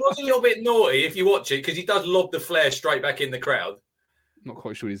 mate. He was a little bit naughty if you watch it because he does lob the flare straight back in the crowd. I'm not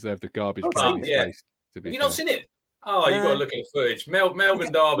quite sure he deserved the garbage can in his face. Have you not seen it? Oh, you've got to look at the footage.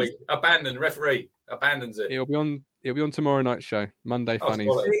 Melbourne derby abandoned. Referee abandons it. It'll be on tomorrow night's show. Monday funnies.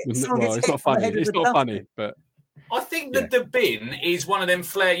 Well, it's not funny. It's not funny, but I think that the bin is one of them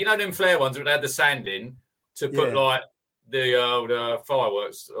flare. You know them flare ones that had the sand in to put like the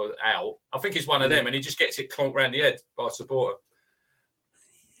fireworks out. I think it's one of them, and he just gets it clonked around the head by a supporter.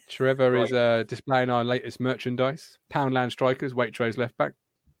 Trevor is displaying our latest merchandise. Poundland Strikers, Waitrose left back.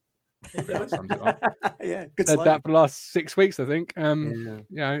 Yeah, good. Said that for the last 6 weeks, I think.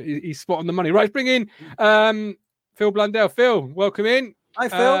 He's spot on the money. Right, let's bring in Phil Blundell. Phil, welcome in. Hi,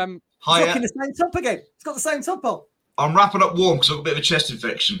 Phil. Hi. Rocking the same top again. It's got the same top on. I'm wrapping up warm because I've got a bit of a chest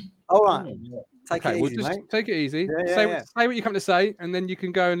infection. All right. Take it easy, just mate. take it easy. Yeah, Say what you come to say, and then you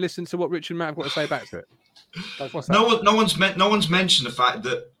can go and listen to what Richard and Matt have got to say back to it. No one's mentioned the fact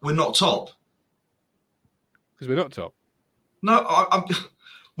that we're not top. Because we're not top. No,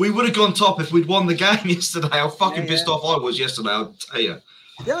 we would have gone top if we'd won the game yesterday. How fucking pissed off I was yesterday, I'll tell you.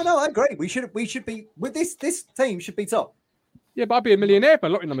 Yeah, no, I agree. We should be with this team should be top. Yeah, but I'd be a millionaire if my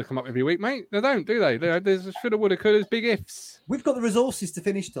lottery numbers come up every week, mate. They don't, do they? There's shoulda, woulda, coulda, big ifs. We've got the resources to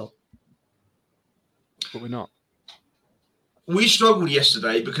finish top. But we're not. We struggled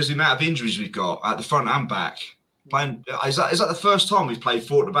yesterday because of the amount of injuries we've got at the front and back. Is that the first time we've played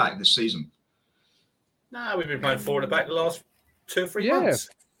 4 at the back this season? No, we've been playing 4 at the back the last 2 or 3 months.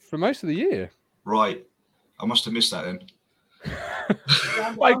 For most of the year. Right. I must have missed that then.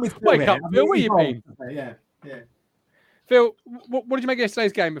 Wake up, Phil. Where you been? Yeah. Phil, what did you make of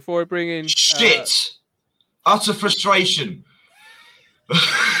yesterday's game before I bring in... Shit! Utter frustration.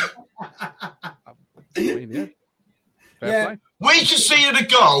 Fair play. We conceded a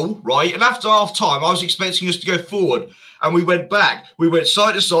goal, right? And after half time, I was expecting us to go forward. And we went back. We went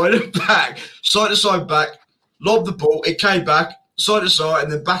side to side and back. Side to side, back. Lobbed the ball. It came back. Side to side.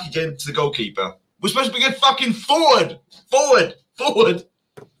 And then back again to the goalkeeper. We're supposed to be going fucking forward. Forward.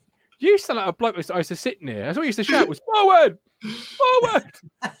 You sound like a bloke I used to sit near. That's what I used to shout was, forward!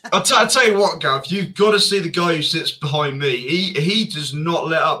 I'll tell you what, Gav. You've got to see the guy who sits behind me. He does not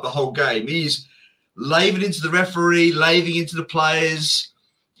let up the whole game. He's laving into the referee, laving into the players.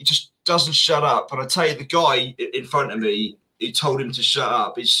 He just doesn't shut up. And I tell you, the guy in front of me, he told him to shut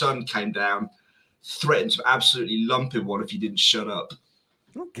up. His son came down, threatened to absolutely lump him one if he didn't shut up.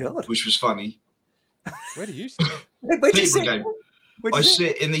 Oh, God. Which was funny. Where do you sit? Where'd you sit? I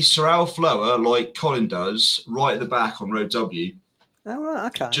sit in the Sorrel Flower like Colin does, right at the back on Road W. Oh, right,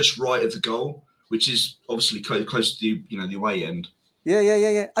 okay. Just right of the goal, which is obviously close to the away end.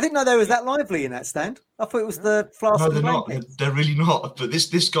 Yeah. I didn't know they was that lively in that stand. I thought it was the flask. No, they're not. They're really not. But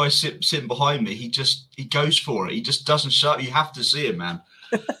this guy sitting behind me, he goes for it. He just doesn't shut up. You have to see it, man.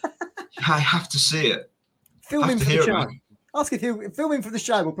 I have to see it. Film him for the show. Ask if you film him for the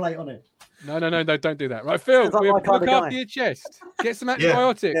show. We'll play it on it. No, don't do that. Right, Phil, look after your chest. Get some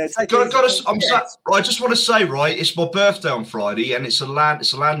antibiotics. I just want to say, right, it's my birthday on Friday, and it's a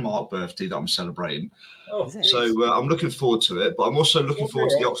landmark birthday that I'm celebrating. Oh, so I'm looking forward to it, but I'm also looking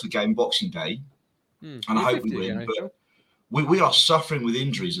forward to the Oxford game Boxing Day, and I hope we win. But we are suffering with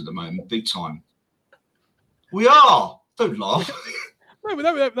injuries at the moment, big time. We are. Don't laugh.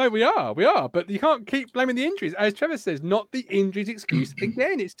 No, we are. But you can't keep blaming the injuries. As Trevor says, not the injuries excuse.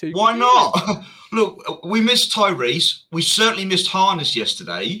 Again, it's too... Why not? Look, we missed Tyrese. We certainly missed Harness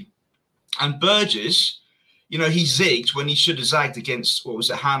yesterday. And Burgess, he zigged when he should have zagged against,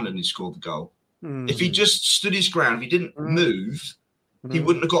 Hanlon who scored the goal. If he just stood his ground, if he didn't move, he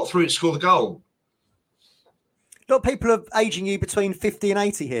wouldn't have got through to score the goal. A lot of people are aging you between 50 and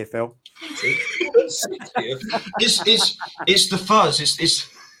 80 here, Phil. It's the fuzz. It's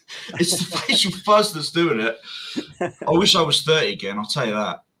the facial fuzz that's doing it. I wish I was 30 again. I'll tell you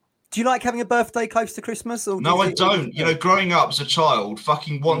that. Do you like having a birthday close to Christmas? Or no, I don't. Growing up as a child,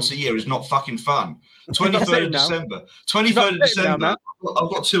 fucking once a year is not fucking fun. 23rd of December. 23rd of December. I've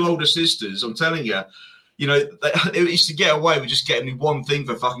got 2 older sisters. I'm telling you. They used to get away with just getting me one thing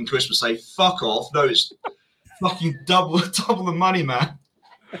for fucking Christmas. Say fuck off. No, it's fucking double the money, man.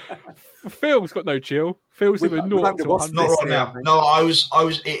 Phil's got no chill. Phil's in naught to 100. Not right now. No, I was.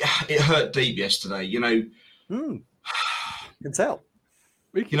 It hurt deep yesterday. Can tell.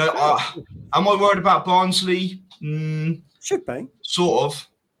 Am I worried about Barnsley? Should be. Sort of.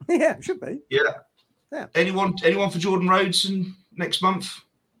 Yeah, should be. Yeah. Anyone for Jordan Rhodes next month?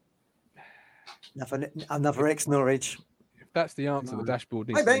 Another ex-Norwich. If that's the answer, the dashboard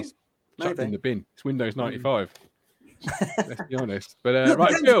needs Maybe. Chucked in the bin. It's Windows 95. Let's be honest. But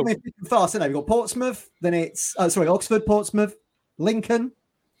right, Phil. Fast, isn't it? We've got Portsmouth, then it's Oxford, Portsmouth, Lincoln.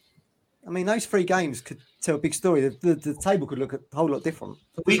 I mean, those 3 games could tell a big story. The table could look a whole lot different.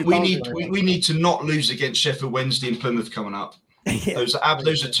 We need to not lose against Sheffield Wednesday and Plymouth coming up. Those are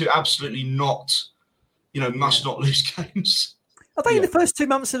 2 absolutely not, must not lose games. Are they in the first 2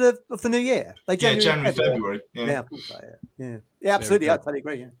 months of the new year? January, February. Yeah, absolutely. I totally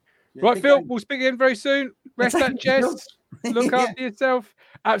agree. Right, Phil, we'll speak again very soon. Rest that chest. Look after yourself.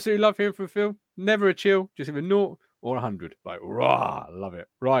 Absolutely love hearing from Phil. Never a chill, just either naught or 100. Like, rah, love it.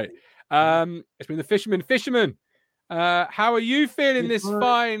 Right. It's been the Fisherman. Fisherman, how are you feeling this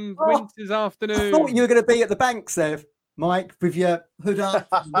fine winter's afternoon? I thought you were going to be at the banks there, Mike, with your hood up.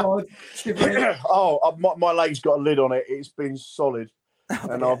 My leg's got a lid on it. It's been solid.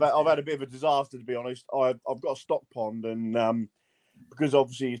 And I've had a bit of a disaster, to be honest. I've got a stock pond, and because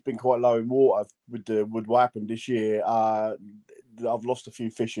obviously it's been quite low in water with what happened this year, I've lost a few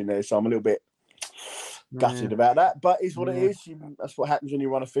fish in there, so I'm a little bit gutted about that. But it's what it is. That's what happens when you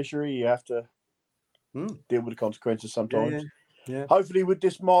run a fishery. You have to deal with the consequences sometimes. Yeah. Hopefully, with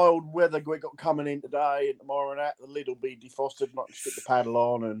this mild weather we got coming in today and tomorrow, and that the lid will be defrosted, and I can stick the paddle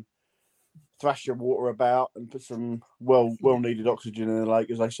on and thrash your water about and put some well needed oxygen in the lake,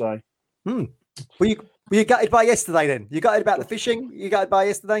 as they say. Were you gutted by yesterday then? You gutted about the fishing? You gutted by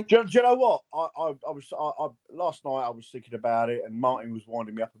yesterday? Do you know what? I was last night I was thinking about it, and Martin was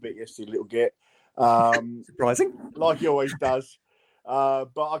winding me up a bit yesterday, a little bit. Surprising. Like he always does.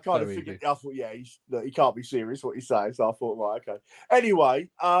 But I kind of figured, I thought, he can't be serious what he's saying. So I thought, right, okay. Anyway,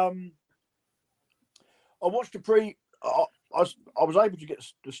 I watched I was able to get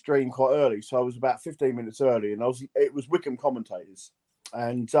the stream quite early, so I was about 15 minutes early, and it was Wycombe commentators,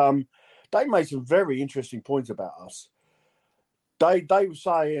 and they made some very interesting points about us. They were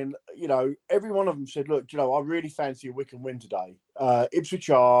saying, every one of them said, look, I really fancy a Wycombe win today. Ipswich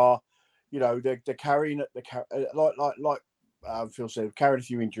are, they're carrying it, like Phil said, carrying a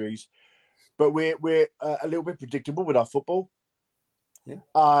few injuries, but we're a little bit predictable with our football. Yeah,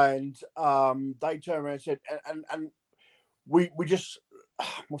 and they turned around and said, and we just,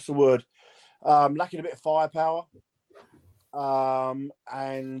 what's the word? Lacking a bit of firepower. And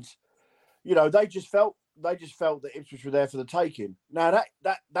they just felt that Ipswich were there for the taking. Now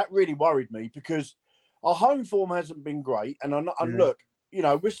that really worried me, because our home form hasn't been great. And look,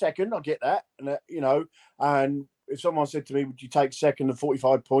 we're second. I get that. And and if someone said to me, would you take second and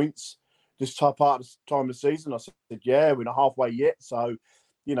 45 points this part of the time of the season? I said, yeah, we're not halfway yet. So,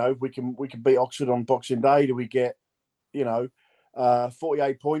 we can beat Oxford on Boxing Day. Do we get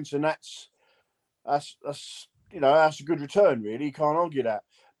 48 points, and that's a good return, really. You can't argue that.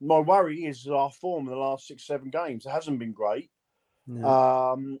 My worry is our form in the last 6-7 games. It hasn't been great.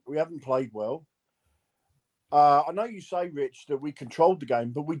 No. We haven't played well. I know you say, Rich, that we controlled the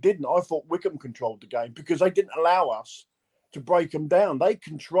game, but we didn't. I thought Wycombe controlled the game because they didn't allow us to break them down. They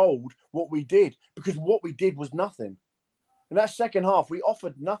controlled what we did, because what we did was nothing. In that second half, we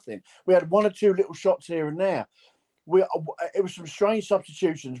offered nothing. We had one or two little shots here and there. It was some strange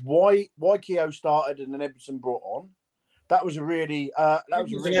substitutions. Why Keogh started and then Edmondson brought on? That was a really.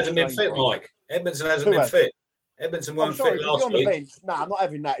 Edmondson hasn't been fit, Mike. Edmondson hasn't been fit. Edmondson weren't fit last week. No, I'm not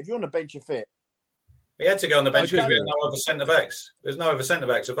having that. If you're on the bench, you're fit. He had to go on the bench because there's no other centre backs. There's no other centre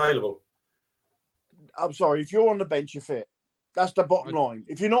backs available. I'm sorry. If you're on the bench, you're fit. That's the bottom line.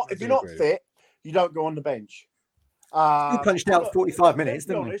 If you're not fit, you don't go on the bench. You punched out 45 minutes,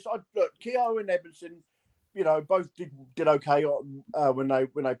 didn't we? Look, Keogh and Edmondson, both did okay when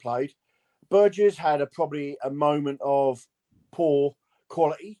they played. Burgess had probably a moment of poor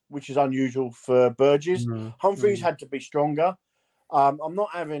quality, which is unusual for Burgess. Humphreys had to be stronger. I'm not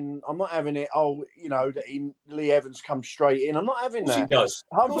having it. That Lee Evans comes straight in. I'm not having that. He does.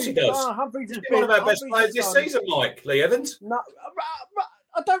 Of course he does. Humphreys is one of our best players this season, Mike. Lee Evans. No,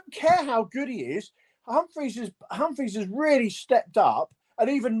 I don't care how good he is. Humphreys has really stepped up, and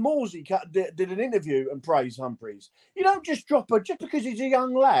even Morsey did an interview and praised Humphreys. You don't just drop her just because he's a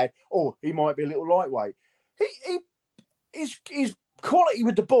young lad, or he might be a little lightweight. His quality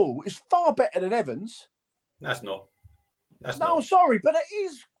with the ball is far better than Evans. That's not. I'm sorry, but it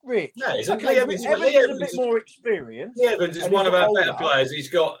is, Rich. No, it's okay. Evans is a bit more experienced. Lee Evans is one of our better players. He's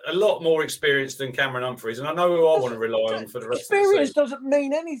got a lot more experience than Cameron Humphreys, and I know who I want to rely on for the rest of the season. Experience doesn't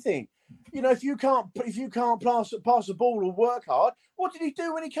mean anything. If you can't pass the ball or work hard, what did he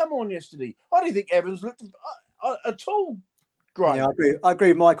do when he came on yesterday? I didn't think Evans looked at all great. Yeah, I agree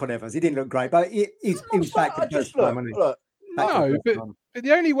with Mike on Evans. He didn't look great, but he's back for the first time, wasn't he? No, but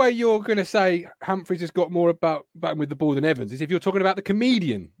the only way you're going to say Humphreys has got more about him with the ball than Evans is if you're talking about the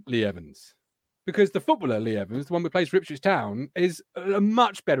comedian Lee Evans. Because the footballer Lee Evans, the one who plays for Ipswich Town, is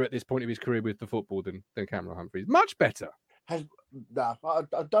much better at this point of his career with the football than Cameron Humphreys. Much better. I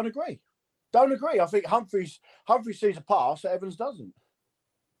don't agree. Don't agree. I think Humphreys sees a pass that Evans doesn't.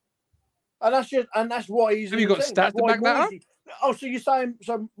 And that's why he's. Have you got stats to back that up? Oh, so you're saying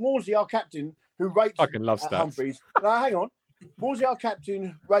Morsey, our captain, who rates fucking love stats. Humphreys. Now, hang on. Morsey, our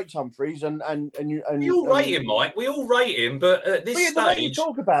captain, rates Humphreys, and we all rate him, Mike. We all rate him, but at this stage, the way you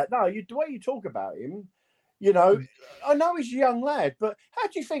talk about him, You know, I know he's a young lad, but how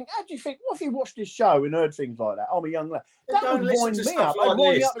do you think? What if you watched this show and heard things like that? I'm a young lad. That don't would listen wind to me stuff up. like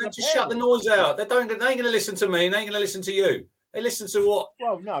this. They just shut the noise out. They ain't going to listen to me. They ain't going to listen to you. They listen to what?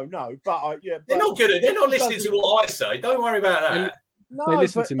 Well, no, but they're not good at. They're not listening to what I say. Don't worry about that. No, they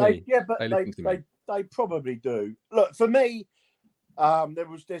listen to me. They probably do. Look, for me,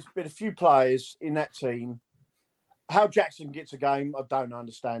 there's been a few players in that team. How Jackson gets a game, I don't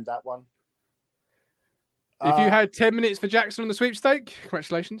understand that one. If you had 10 minutes for Jackson on the sweepstake,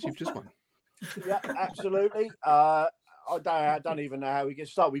 congratulations, you've just won. Yeah, absolutely. I don't even know how we get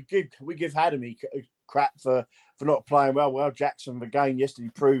started. We give Hadamy crap for not playing well. Well, Jackson, the game yesterday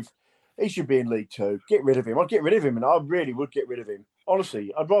proved he should be in League Two. Get rid of him. I'd get rid of him, and I really would get rid of him.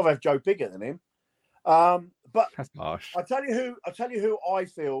 Honestly, I'd rather have Joe Piggott than him. But that's harsh. I tell you who I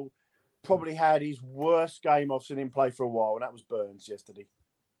feel probably had his worst game I've seen him play for a while, and that was Burns yesterday.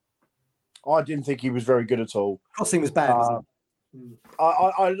 I didn't think he was very good at all. Crossing was bad, wasn't it?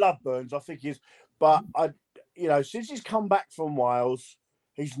 I love Burns. I think but since he's come back from Wales,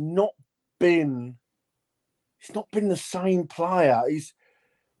 he's not been the same player. I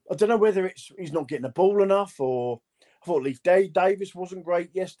don't know whether he's not getting the ball enough, or I thought Leif Davis wasn't great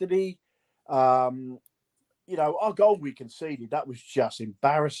yesterday. Our goal we conceded, that was just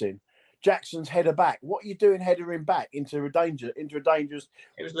embarrassing. Jackson's header back. What are you doing headering back into a dangerous?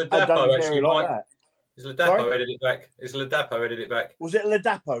 It was Ladapo actually. Like that. It was Ladapo headed it back. Was it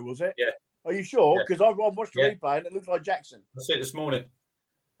Ladapo? Was it? Yeah. Are you sure? Because I watched the replay and it looks like Jackson. I see it this morning.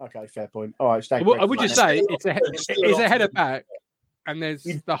 Okay, fair point. All right, stay. I would just say it's a header back, and there's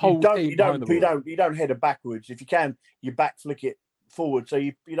the whole team behind the ball. You don't header backwards. If you can, you back flick it forward so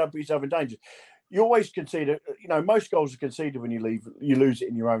you don't put yourself in danger. You always concede. Most goals are conceded when you lose it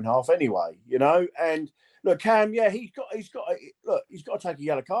in your own half anyway. And look, Cam, yeah, he's got to take a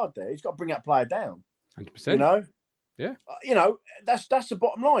yellow card there. He's got to bring that player down. 100%. Yeah. That's the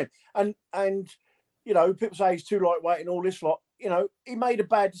bottom line. And people say he's too lightweight and all this lot. He made a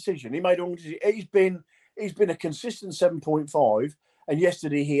bad decision. He made a wrong decision. He's been a consistent 7.5, and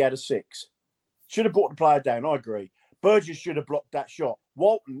yesterday he had a 6. Should have brought the player down. I agree. Burgess should have blocked that shot.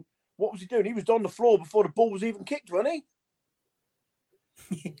 Walton. What was he doing? He was on the floor before the ball was even kicked, wasn't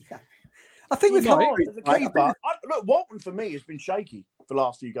he? I think we've keeper. Look, Walton for me has been shaky for the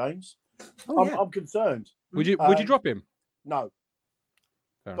last few games. I'm concerned. Would you drop him? No,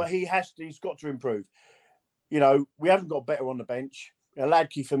 but he's got to improve. We haven't got better on the bench.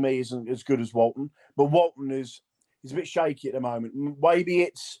 Ladke for me isn't as good as Walton, but Walton is a bit shaky at the moment. Maybe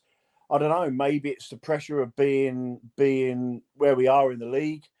it's the pressure of being where we are in the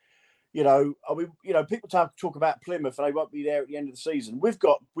league. People talk about Plymouth and they won't be there at the end of the season. We've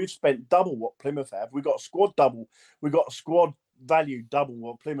spent double what Plymouth have. We've got a squad double. We've got a squad value double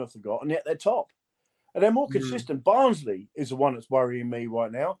what Plymouth have got, and yet they're top. And they're more consistent. Barnsley is the one that's worrying me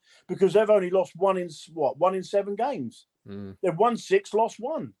right now because they've only lost one in 7 games. They've won 6, lost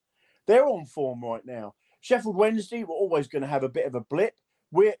 1. They're on form right now. Sheffield Wednesday, we're always going to have a bit of a blip.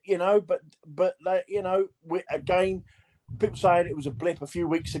 Again, people saying it was a blip a few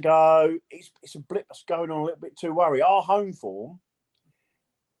weeks ago. It's a blip that's going on a little bit too worry. Our home form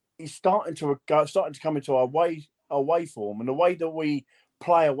is starting to come into our away form, and the way that we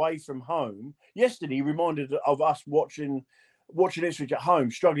play away from home. Yesterday reminded of us watching Ipswich at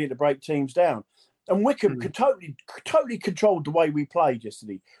home, struggling to break teams down. And Wickham could totally controlled the way we played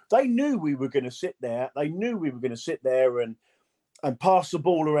yesterday. They knew we were going to sit there. They knew we were going to sit there and pass the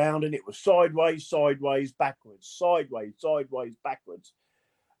ball around, and it was sideways, backwards, sideways, backwards.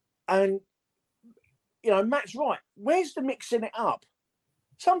 And, Matt's right. Where's the mixing it up?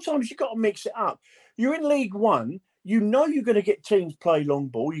 Sometimes you've got to mix it up. You're in League One. You're going to get teams play long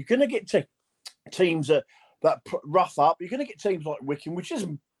ball. You're going to get teams that rough up. You're going to get teams like Wickham, which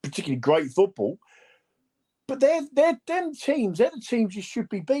isn't particularly great football. But they're them teams. They're the teams you should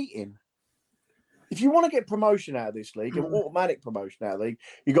be beating. If you want to get promotion out of this league, an automatic promotion out of the league,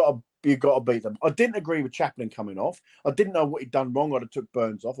 you got to beat them. I didn't agree with Chaplin coming off. I didn't know what he'd done wrong. I'd have took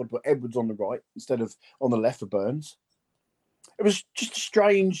Burns off. I'd put Edwards on the right instead of on the left for Burns. It was just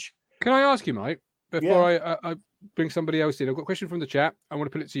strange. Can I ask you, Mike, before I bring somebody else in? I've got a question from the chat. I want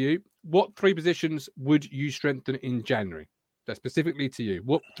to put it to you. What 3 positions would you strengthen in January? That's specifically to you.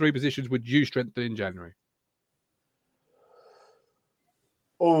 What 3 positions would you strengthen in January?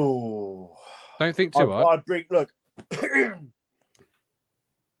 Oh, don't think too hard. Look,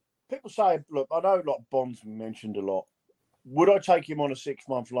 people say, look, I know Bond's mentioned a lot. Would I take him on a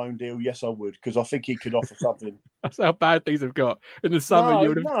 6-month loan deal? Yes, I would, because I think he could offer something. That's how bad things have got. In the summer,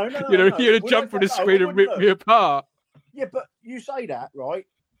 you'd have jumped from the screen and ripped me apart. Yeah, but you say that, right?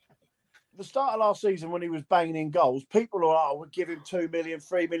 the start of last season when he was banging in goals, people are like, we'll give him £2 million,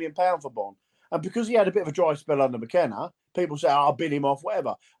 £3 million for Bond. And because he had a bit of a dry spell under McKenna, people say, I'll bid him off,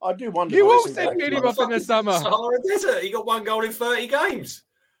 whatever. I do wonder. You all said bid him off in the summer. Sahara Desert. He got 1 goal in 30 games.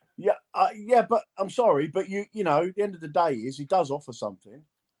 Yeah, but I'm sorry, but you know, at the end of the day is he does offer something.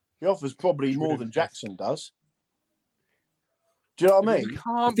 He offers probably more than Jackson does. Do you know what I mean?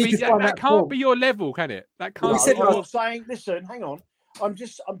 That can't be your level, can it? That can't. I'm not saying. Listen, hang on. I'm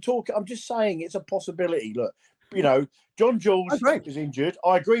just saying it's a possibility. Look, you know, John Jules is injured.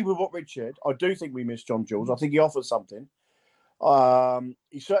 I agree with what Rich said. I do think we miss John Jules. I think he offers something.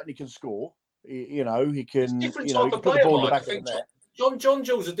 He certainly can score. He can. He can put the ball in the back of the net. John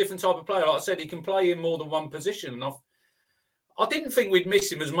Jules is a different type of player. Like I said, he can play in more than one position. And I didn't think we'd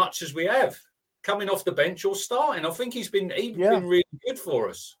miss him as much as we have, coming off the bench or starting. I think he's been really good for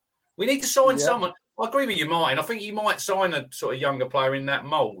us. We need to sign someone. I agree with you, Martin. I think you might sign a sort of younger player in that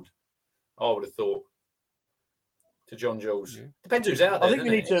mould. I would have thought to John Jules. Yeah. Depends who's out there. I think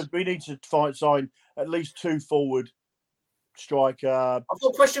we need to sign at least 2 forward striker. I've got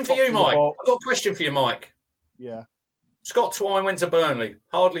a question for you, Mike. Yeah. Scott Twine went to Burnley,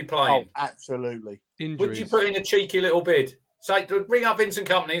 hardly playing. Oh, absolutely. Injuries. Would you put in a cheeky little bid? Say, ring up Vincent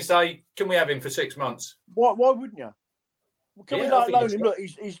Kompany and say, can we have him for 6 months? Why wouldn't you? Can we loan him? Look,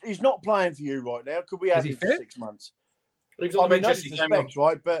 he's not playing for you right now. Could we have him for 6 months? He's on the bench,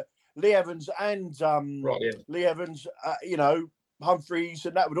 right? But Lee Evans and Humphreys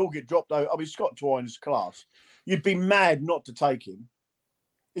and that would all get dropped out. I mean, Scott Twine's class. You'd be mad not to take him.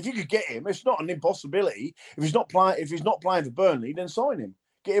 If you could get him, it's not an impossibility. If he's not playing for Burnley, then sign him.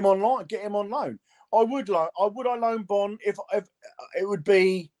 Get him on loan. I would loan Bond if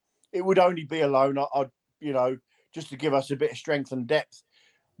it would only be a loan. I'd just to give us a bit of strength and depth.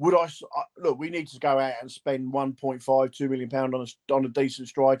 Would I look? We need to go out and spend £1.5-2 million on a decent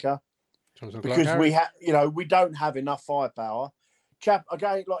striker because we don't have enough firepower.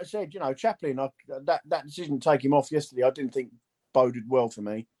 Again, like I said, Chaplin. That decision to take him off yesterday, I didn't think boded well for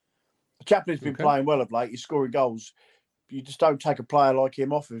me. Chaplin's been playing well of late. He's scoring goals. You just don't take a player like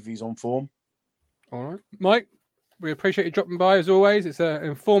him off if he's on form. All right, Mike. We appreciate you dropping by as always. It's an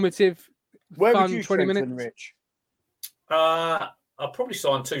informative, fun 20 minutes. Rich? I'll probably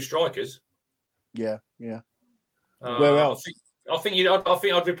sign 2 strikers. Yeah. Where else? I think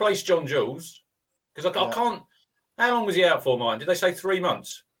I'd replace John Jules because I can't. How long was he out for, Martin? Did they say 3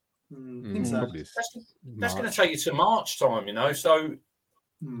 months? That's going to take you to March time, So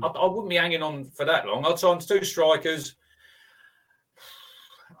I wouldn't be hanging on for that long. I'd sign 2 strikers.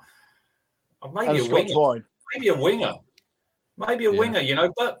 Maybe a winger.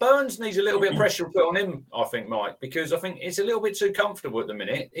 But Burns needs a little bit of pressure put on him, I think, Mike, because I think it's a little bit too comfortable at the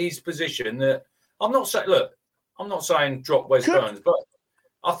minute. His position that I'm not saying drop Wes Burns, but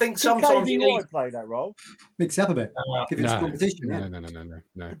I think sometimes you need to play that role. Mix up a bit. Give him some competition.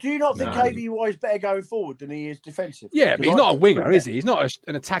 No. Do you not think KVY is better going forward than he is defensive? Yeah, but he's not a winger, is he? He's not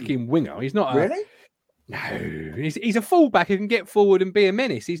an attacking winger. He's not really. No, he's a fullback who can get forward and be a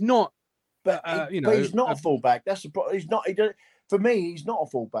menace. He's not. But he's not a fullback. That's the problem. He's not. For me, he's not a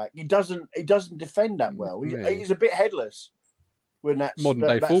fullback. He doesn't defend that well. He's a bit headless when that's modern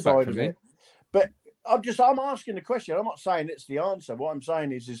day fullback for me. But I'm asking the question. I'm not saying it's the answer. What I'm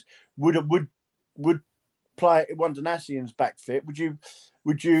saying is would play when Donasian's back fit? Would you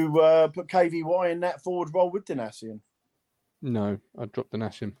put KVY in that forward role with Donasian? No, I'd drop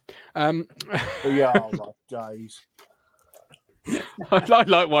Donasian. My days. I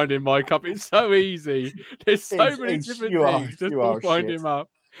like winding Mike up. It's so easy. There's so many different things to wind him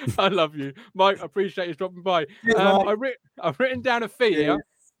up. I love you, Mike. I appreciate you dropping by. I've written down a fee here.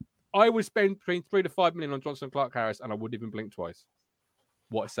 I would spend between 3 to 5 million on Johnson Clark-Harris, and I wouldn't even blink twice.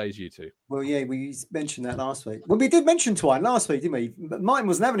 What says you two? Well, yeah, we mentioned that last week. Well, we did mention Twine last week, didn't we? But Martin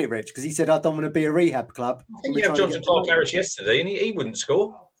wasn't having it, Rich, because he said, I don't want to be a rehab club. I think you had Johnson Clark-Harris yesterday, and he wouldn't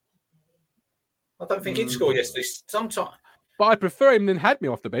score. I don't think he'd score yesterday. Sometimes. But I prefer him than had me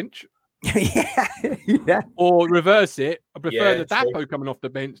off the bench. yeah. Or reverse it. I prefer the Dapo coming off the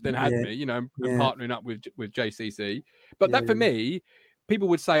bench than had me, partnering up with JCC. But that for me, people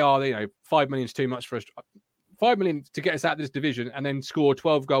would say, 5 million is too much for us. 5 million to get us out of this division and then score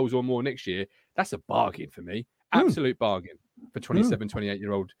 12 goals or more next year. That's a bargain for me. Absolute bargain for 27,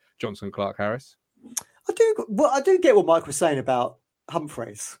 28-year-old Johnson Clark-Harris. I do get what Mike was saying about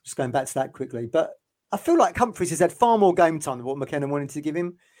Humphreys. Just going back to that quickly. But I feel like Humphreys has had far more game time than what McKenna wanted to give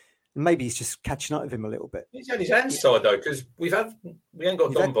him. And maybe he's just catching up with him a little bit. He's had his hands tied, though, because we ain't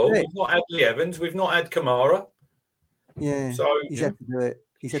got Don Ball. We've not had Lee Evans. We've not had Kamara. Yeah. So he's had to do it.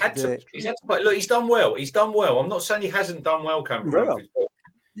 He's had to play. Look, he's done well. I'm not saying he hasn't done well, Cameron.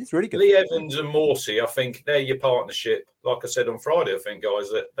 It's really good. Lee Evans and Morsey, I think they're your partnership. Like I said on Friday, I think, guys,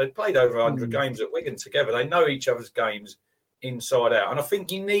 that they played over 100 games at Wigan together. They know each other's games inside out. And I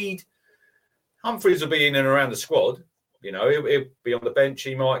think you need... Humphreys will be in and around the squad. You know, he'll be on the bench.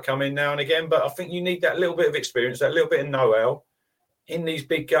 He might come in now and again. But I think you need that little bit of experience, that little bit of know-how in these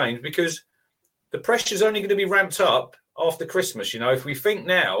big games, because the pressure's only going to be ramped up after Christmas. You know, if we think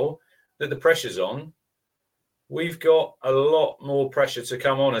now that the pressure's on, we've got a lot more pressure to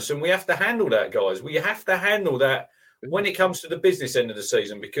come on us, and we have to handle that, guys. We have to handle that when it comes to the business end of the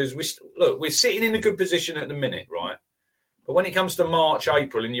season, because we're sitting in a good position at the minute, right? But when it comes to March,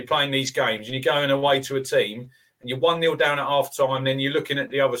 April, and you're playing these games and you're going away to a team and you're 1-0 down at half time, then you're looking at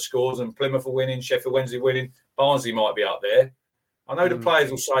the other scores and Plymouth are winning, Sheffield Wednesday winning, Barnsley might be up there. I know the players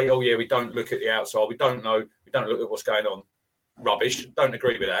will say, oh, yeah, we don't look at the outside. We don't know. We don't look at what's going on. Rubbish. Don't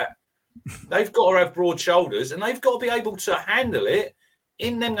agree with that. They've got to have broad shoulders and they've got to be able to handle it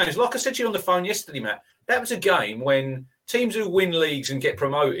in them games. Like I said to you on the phone yesterday, Matt, that was a game when teams who win leagues and get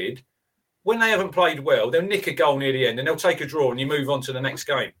promoted, when they haven't played well, they'll nick a goal near the end and they'll take a draw and you move on to the next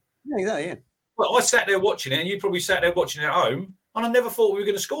game. Yeah, exactly, yeah. Well, I sat there watching it and you probably sat there watching it at home and I never thought we were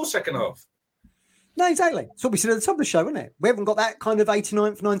going to score second half. No, exactly. That's what we said at the top of the show, isn't it? We haven't got that kind of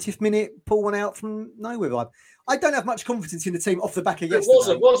 89th, 90th minute, pull one out from nowhere vibe. I don't have much confidence in the team off the back of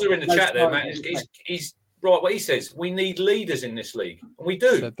yesterday. Was there in the chat there, Matt? He's right. What he says, we need leaders in this league, and we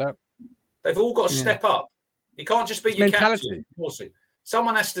do. Said that. They've all got to step up. You can't just be your captain.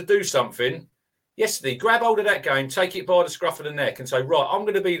 Someone has to do something. Yesterday, grab hold of that game, take it by the scruff of the neck, and say, right, I'm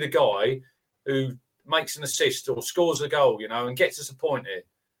going to be the guy who makes an assist or scores a goal, you know, and gets us a point here.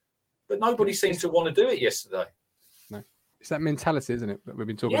 But nobody seemed to want to do it yesterday. No. It's that mentality, isn't it, that we've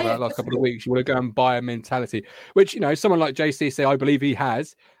been talking about the last couple of weeks. You want to go and buy a mentality, which, you know, someone like JC I believe he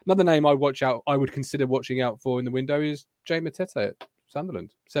has. Another name I would consider watching out for in the window is Jay Matete at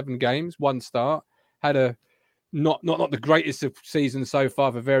Sunderland. 7 games, 1 start, had a not the greatest of seasons so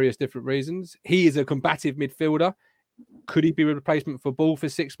far for various different reasons. He is a combative midfielder. Could he be a replacement for Ball for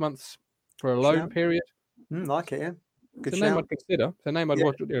 6 months for a loan period? Like it, yeah. Good it's a name I'd consider. It's a name I'd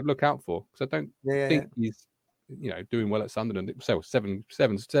look out for, because I don't think he's, you know, doing well at Sunderland. So 7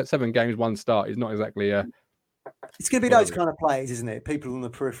 games, 1 start is not exactly It's going to be those kind of players, isn't it? People on the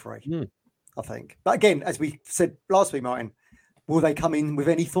periphery, I think. But again, as we said last week, Martin, will they come in with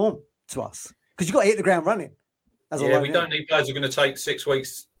any form to us? Because you've got to hit the ground running. We don't need players who are going to take 6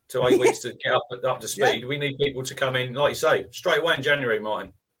 weeks to 8 weeks to get up to speed. Yeah. We need people to come in, like you say, straight away in January,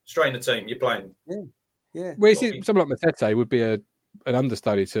 Martin. Straight in the team. You're playing. Yeah. Well, you see, someone like Matete would be an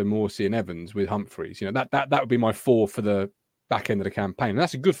understudy to Morsey and Evans with Humphreys. You know, that would be my 4 for the back end of the campaign. And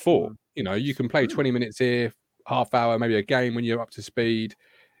that's a good 4. You know, you can play 20 minutes here, half hour, maybe a game when you're up to speed.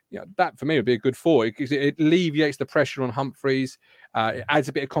 Yeah, that for me would be a good 4 because it alleviates the pressure on Humphreys. It adds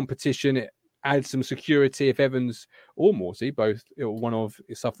a bit of competition. It adds some security if Evans or Morsey, both one of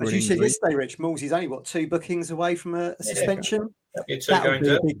is suffering. As you said yesterday, Rich, Morsey's only 2 bookings away from a suspension. That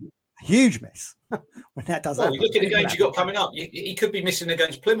would be a huge miss when that does happen. You look at the games you got coming up. He could be missing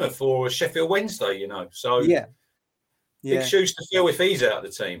against Plymouth or Sheffield Wednesday. You know, so big shoes to fill if he's out of the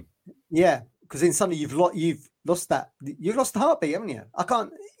team. Yeah, because in Sunday you've lost the heartbeat, haven't you?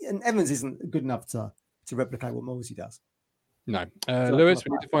 And Evans isn't good enough to replicate what Morsey does. No. Lewis,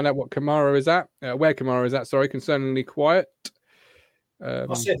 we need to find out what Kamara is at. Where Kamara is at, concerningly quiet. I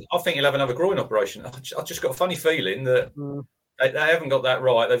think he'll have another groin operation. I've just got a funny feeling that they haven't got that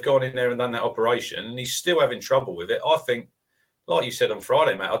right. They've gone in there and done that operation, and he's still having trouble with it. I think, like you said on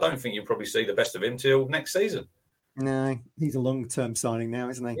Friday, Matt, I don't think you'll probably see the best of him till next season. No, he's a long-term signing now,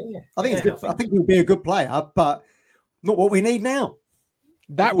 isn't he? Yeah. I think he'll be a good player, but not what we need now.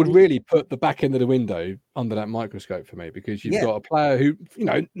 That would really put the back end of the window under that microscope for me, because you've got a player who, you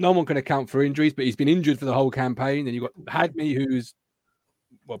know, no one can account for injuries, but he's been injured for the whole campaign. And you've got Hadmi, who's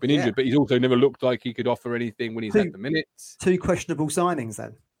been injured, but he's also never looked like he could offer anything when he's had the minutes. 2 questionable signings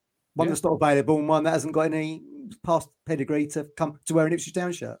then. One that's not available and one that hasn't got any past pedigree to come to wear an Ipswich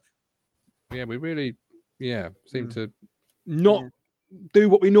Town shirt. Yeah, we really seem to not do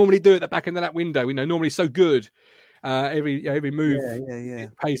what we normally do at the back end of that window. We know normally so good. Every move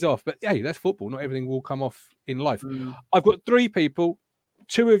pays off, but hey, that's football. Not everything will come off in life. I've got 3 people.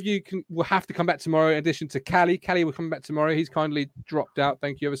 2 of you will have to come back tomorrow. In addition to Callie will come back tomorrow. He's kindly dropped out.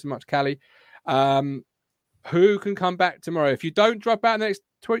 Thank you ever so much, Callie. Who can come back tomorrow? If you don't drop out in the next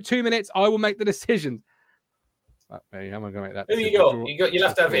 2 minutes, I will make the decision. How am I going to make that? Who you got? You'll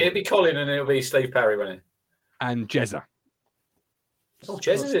have to have it. It'll be Colin and it'll be Steve Parry running. And Jezza. Oh,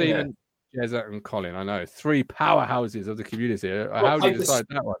 Jezza's in there. Jezza and Colin, I know. 3 powerhouses of the community. How do you decide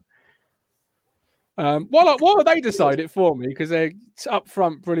that one? While they decide it for me, because they're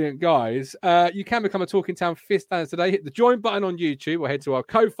upfront brilliant guys, you can become a Talking Town Fist fan today. Hit the join button on YouTube or head to our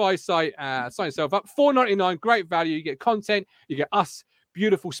Ko-Fi site, sign yourself up. $4.99, great value. You get content, you get us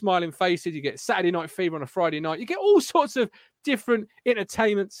beautiful smiling faces, you get Saturday Night Fever on a Friday night, you get all sorts of different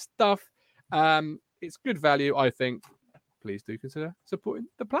entertainment stuff. It's good value, I think. Please do consider supporting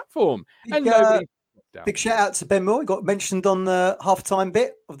the platform. Big shout out to Ben Moore. He got mentioned on the halftime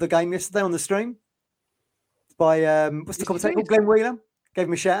bit of the game yesterday on the stream by what's the commentator called? Glenn Wheeler. Gave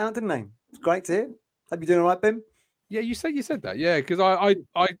him a shout out, didn't he? It's great to hear. Hope you're doing all right, Ben. Yeah, you said that. Yeah, because I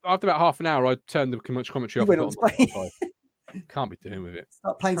after about half an hour, I turned the commentary off. Can't be doing with it.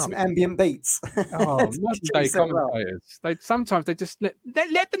 Start playing some ambient beats. Oh, modern day commentators. Sometimes they just let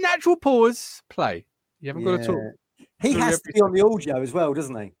the natural pause play. You haven't got to talk. He has to be on the audio as well,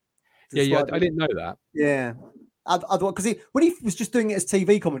 doesn't he? Yeah, I didn't know that. Yeah, because when he was just doing it as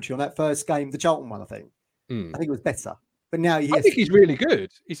TV commentary on that first game, the Charlton one, I think it was better. But now I think he's really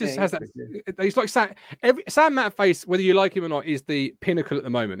good. He just has that. He's like Sam Matterface, whether you like him or not, is the pinnacle at the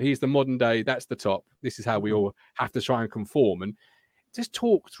moment. He's the modern day. That's the top. This is how we all have to try and conform and just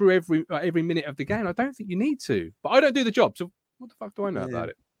talk through every minute of the game. I don't think you need to, but I don't do the job. So what the fuck do I know about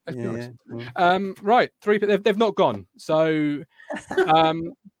it? Let's be honest. Right, three. They've not gone. So.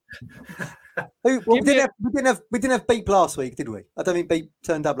 We didn't have Beep last week, did we? I don't think Beep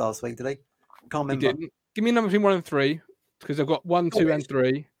turned up last week, did he? Can't remember. He didn't. Give me a number between 1 and 3, because I've got 1, 2, and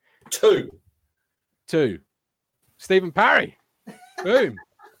 3. 2. Stephen Parry. Boom.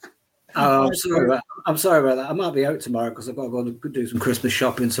 I'm sorry about that. I might be out tomorrow because I've got to go do some Christmas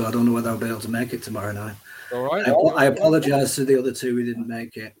shopping, so I don't know whether I'll be able to make it tomorrow night. All right. I apologise to the other two who didn't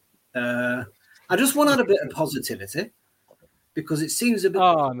make it. I just want to add a bit of positivity. Because it seems a bit.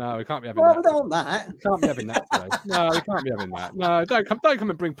 Oh no, we can't be having that. We don't want that. We can't be having that today. No, we can't be having that. No, don't come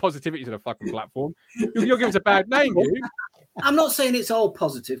and bring positivity to the fucking platform. You're giving us a bad name, you. I'm not saying it's all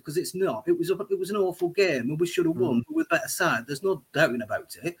positive because it's not. It was an awful game and we should have won with a better side. There's no doubting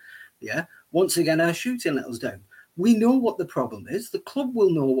about it. Yeah. Once again, our shooting let us down. We know what the problem is. The club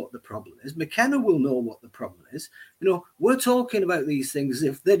will know what the problem is. McKenna will know what the problem is. We're talking about these things as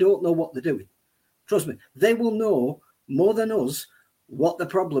if they don't know what they're doing. Trust me, they will know more than us what the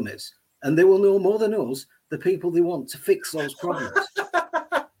problem is, and they will know more than us the people they want to fix those problems.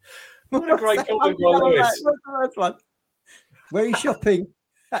 What a great comment by Lewis. Where are you shopping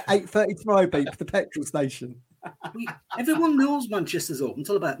at 8:30 tomorrow, Beep, the petrol station? Everyone knows Manchester's open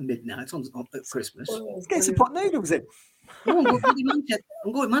until about midnight on at Christmas. Let's get some pot noodles in. I'm going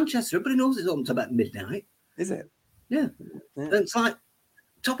to Manchester. Everybody knows it's open until about midnight. Is it? Yeah. And it's like,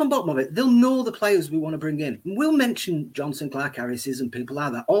 top and bottom of it, they'll know the players we want to bring in. And we'll mention Johnson, Clark Harris's and people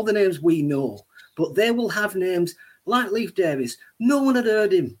like that, all the names we know. But they will have names like Leif Davis. No one had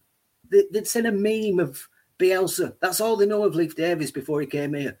heard him. They'd seen a meme of Bielsa. That's all they know of Leif Davis before he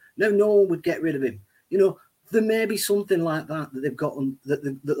came here. Now no one would get rid of him. There may be something like that they've got that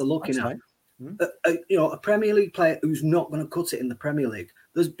they're looking at. A Premier League player who's not going to cut it in the Premier League.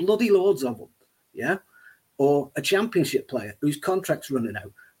 There's bloody loads of them. Yeah. Or a Championship player whose contract's running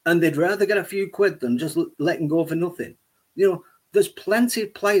out, and they'd rather get a few quid than just let him go for nothing. There's plenty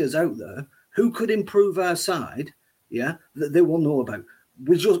of players out there who could improve our side, that they will know about.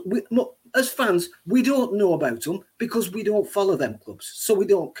 As fans, we don't know about them because we don't follow them clubs, so we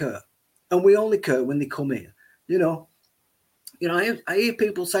don't care, and we only care when they come here. I hear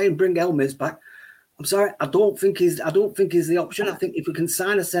people saying bring Elmis back. I'm sorry, I don't think he's the option. I think if we can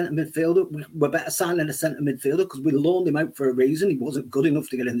sign a centre midfielder, we're better signing a centre midfielder because we loaned him out for a reason. He wasn't good enough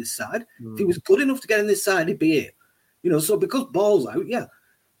to get in this side. If he was good enough to get in this side, he'd be here. So because Ball's out,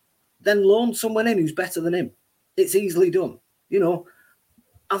 then loan someone in who's better than him. It's easily done.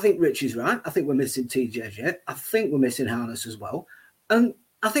 I think Rich is right. I think we're missing TJJ. I think we're missing Harness as well. And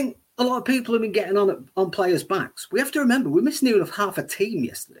I think a lot of people have been getting on players' backs. We have to remember we're missing even half a team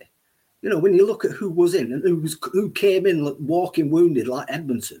yesterday. When you look at who was in and who came in walking wounded like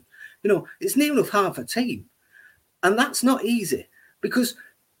Edmondson, it's near enough half a team. And that's not easy because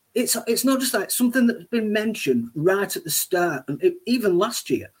it's not just like something that's been mentioned right at the start. And even last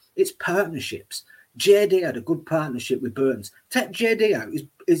year, it's partnerships. JD had a good partnership with Burns. Take JD out.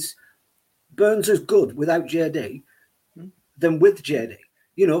 Is Burns as good without JD than with JD?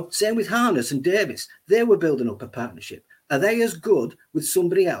 Same with Harness and Davis. They were building up a partnership. Are they as good with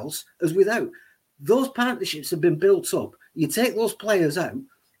somebody else as without? Those partnerships have been built up. You take those players out,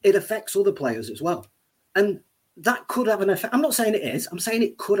 it affects other players as well. And that could have an effect. I'm not saying it is. I'm saying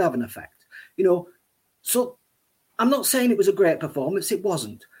it could have an effect. So I'm not saying it was a great performance. It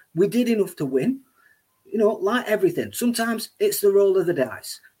wasn't. We did enough to win. Like everything. Sometimes it's the roll of the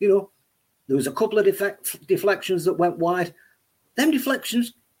dice. The There was a couple of deflections that went wide. Them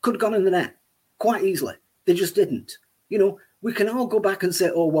deflections could have gone in the net quite easily. They just didn't. You know, we can all go back and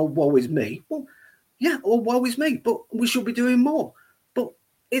say, oh, well, woe is me. Well, yeah, woe is me, but we should be doing more. But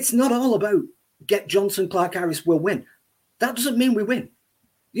it's not all about get Johnson, Clarke-Harris, we'll win. That doesn't mean we win.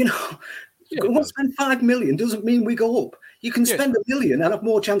 You know, we'll spend 5 million doesn't mean we go up. You can spend $1 million and have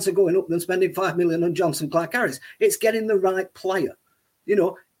more chance of going up than spending 5 million on Johnson, Clarke-Harris. It's getting the right player. You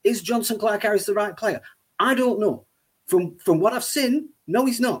know, is Johnson, Clarke-Harris the right player? I don't know. From what I've seen, no,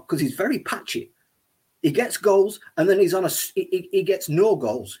 he's not, because he's very patchy. He gets goals and then he's on he gets no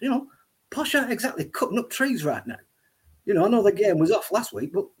goals. You know, Posh aren't exactly cutting up trees right now. You know, I know the game was off last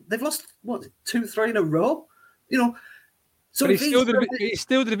week, but they've lost, 2-3 in a row? You know, so but he's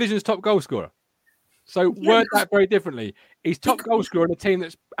still the division's top goal scorer. So word that very differently. He's top goal scorer in a team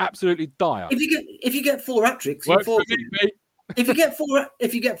that's absolutely dire. If you get 4 hat-tricks in 4 games, if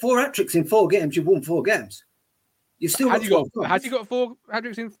you get 4 hat-tricks in 4 games, you've won 4 games. You still has he got 4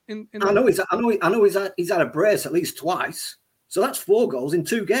 hat-tricks in I know he's had a brace at least twice. So that's 4 goals in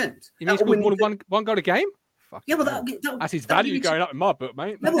 2 games. You mean he's scored more than one goal a game? Yeah, but that's his value going up in my book,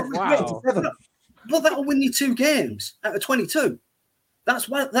 mate. No, wow. Well, that'll win you 2 games out of 22. That's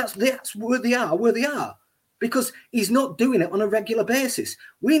where they are, because he's not doing it on a regular basis.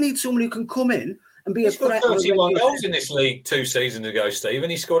 We need someone who can come in and be a threat. 31 goals in this league 2 seasons ago, Steve,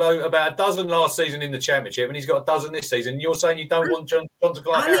 and he scored about a dozen last season in the Championship, and he's got a dozen this season. You're saying you don't want Johnson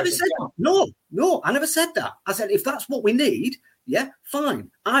Clarke-Harris? I never said that. No, I never said that. I said if that's what we need, yeah, fine.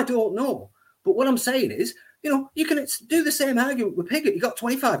 I don't know, but what I'm saying is, you know, you can do the same argument with Piggott. He got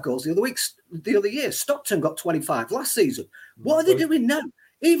 25 goals the other year. Stockton got 25 last season. What are they doing now?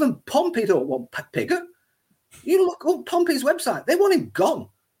 Even Pompey don't want Piggott. You look up Pompey's website; they want him gone.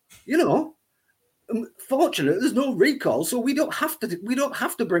 You know. Fortunately, there's no recall, so we don't have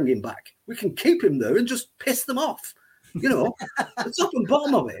to bring him back. We can keep him there and just piss them off. You know, the top and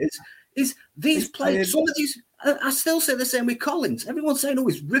bottom of it is these players. Some of these, I still say the same with Collins. Everyone's saying, "Oh,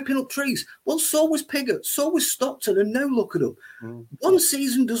 he's ripping up trees." Well, so was Piggott, so was Stockton, and now look at them. One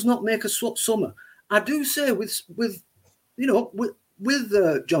season does not make a summer. I do say with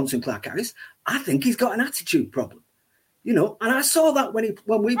Johnson Clarke-Harris, I think he's got an attitude problem. You know, and I saw that when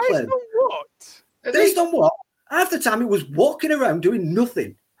we played. What? Based on what? Half the time he was walking around doing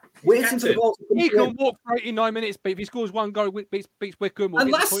nothing, waiting for the ball to come. He can walk for 89 minutes, but if he scores 1 goal, beats Wickham.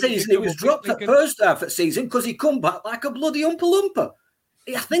 And last season he was dropped at first half of season because he come back like a bloody Oompa Loompa.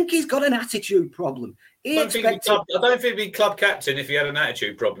 I think he's got an attitude problem. I don't think he'd be club captain if he had an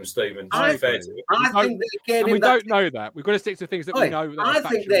attitude problem, Stephen. I think they gave him we don't know that. We've got to stick to things that we know. I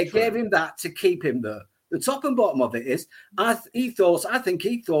think they gave him that to keep him there. The top and bottom of it is, I think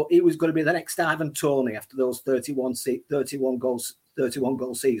he thought he was going to be the next Ivan Toney after those 31 goal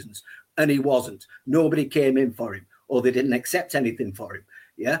seasons, and he wasn't. Nobody came in for him, or they didn't accept anything for him.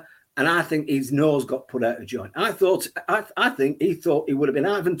 Yeah, and I think his nose got put out of joint. I think he thought he would have been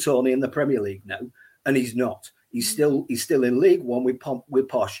Ivan Toney in the Premier League now, and he's not. He's still in League One with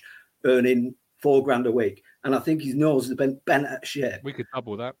Posh, earning $4,000 a week, and I think his nose has been bent out of shape. We could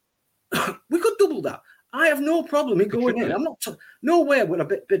double that. We could double that. I have no problem in going in. I'm not. No way would I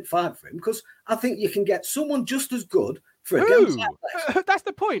bid 5 for him, because I think you can get someone just as good for a game. That's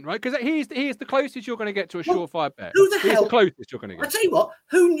the point, right? Because he is the closest you're going to get to a surefire bet. Who the hell? He's the closest you're going to get. I tell you what.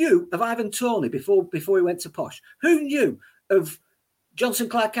 Who knew of Ivan Toney before he went to Posh? Who knew of Johnson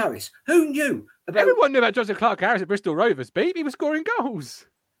Clarke-Harris? Who knew about? Everyone knew about Johnson Clarke-Harris at Bristol Rovers. Beep. He was scoring goals.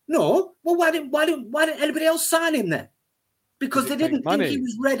 No. Well, why didn't anybody else sign him then? Because they didn't think he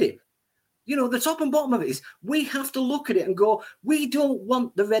was ready. You know, the top and bottom of it is we have to look at it and go, we don't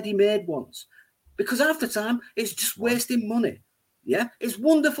want the ready-made ones, because half the time it's just wasting money. Yeah, it's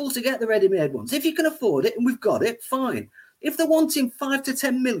wonderful to get the ready-made ones. If you can afford it and we've got it, fine. If they're wanting 5 to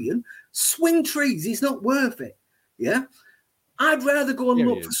 10 million, swing trees is not worth it. Yeah, I'd rather go and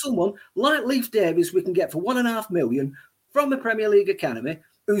look for someone like Leif Davis we can get for 1.5 million from the Premier League Academy,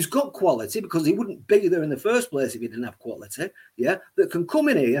 who's got quality, because he wouldn't be there in the first place if he didn't have quality. Yeah, that can come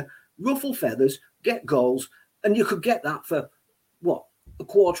in here, ruffle feathers, get goals, and you could get that for, what, a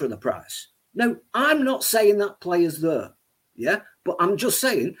quarter of the price. Now, I'm not saying that player's there, yeah, but I'm just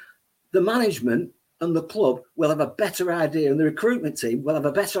saying the management and the club will have a better idea, and the recruitment team will have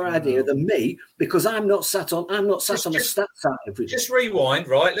a better idea than me, because I'm not sat on the stats side of it. Just rewind,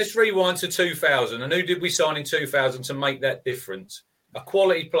 right? Let's rewind to 2000. And who did we sign in 2000 to make that difference? A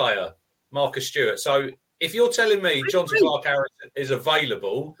quality player, Marcus Stewart. So if you're telling me Johnson Clarke-Harris is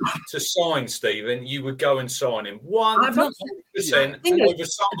available to sign, Stephen, you would go and sign him 100% over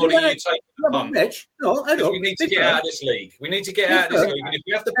somebody you take Rich, no, I don't. We need to get out of this league. We need to get out of this league. And if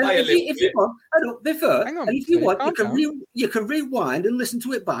we have to pay a little bit... I don't, be fair. Hang on, and if you want, you can rewind and listen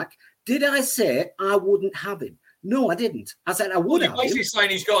to it back. Did I say I wouldn't have him? No, I didn't. I said I would have him. He's basically saying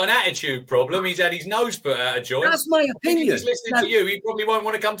he's got an attitude problem. He's had his nose put out of joint. That's my opinion. If he's listening to you, he probably won't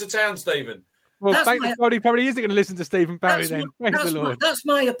want to come to town, Stephen. Well, thank God he probably isn't going to listen to Stephen Barry then. That's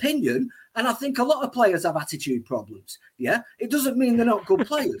my opinion. And I think a lot of players have attitude problems. Yeah. It doesn't mean they're not good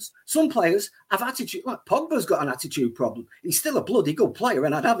players. Some players have attitude. Like Pogba's got an attitude problem. He's still a bloody good player,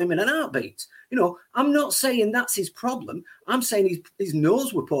 and I'd have him in an heartbeat. You know, I'm not saying that's his problem. I'm saying his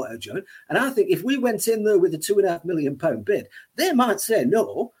nose were put out of joint. And I think if we went in there with a £2.5 million bid, they might say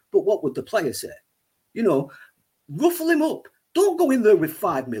no, but what would the player say? You know, ruffle him up. Don't go in there with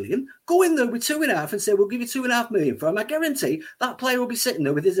 5 million. Go in there with 2.5 and say, we'll give you 2.5 million for him. I guarantee that player will be sitting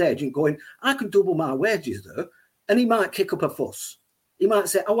there with his agent going, I can double my wages there. And he might kick up a fuss. He might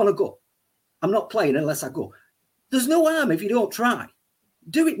say, I want to go. I'm not playing unless I go. There's no harm if you don't try.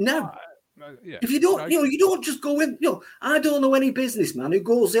 Do it now. If you don't, you don't just go in. I don't know any businessman who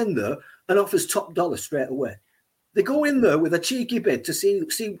goes in there and offers top dollar straight away. They go in there with a cheeky bid to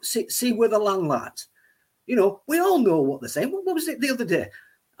see where the land lies. You know, we all know what they're saying. What was it the other day?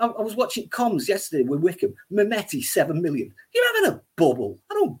 I was watching comms yesterday with Wickham. Mehmeti, 7 million. You're having a bubble.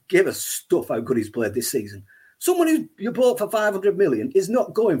 I don't give a stuff how good he's played this season. Someone who you bought for 500 million is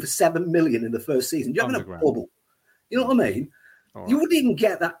not going for 7 million in the first season. You're having a bubble. You know what I mean? Right. You wouldn't even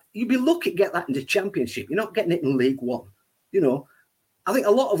get that. You'd be lucky to get that in the Championship. You're not getting it in League One. You know, I think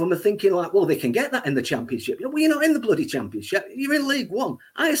a lot of them are thinking like, well, they can get that in the Championship. Well, you're not in the bloody Championship. You're in League One.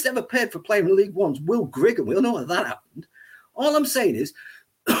 Highest ever paid for playing in League One's Will Grigg. We all know how that happened. All I'm saying is,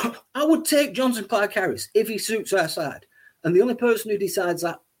 I would take Jonson Clarke-Harris if he suits our side. And the only person who decides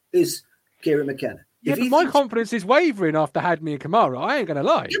that is Kieran McKenna. Yeah, but my confidence is wavering after Hadmi and Kamara. I ain't going to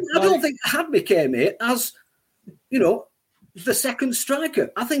lie. I don't think Hadmi came here as, you know, the second striker.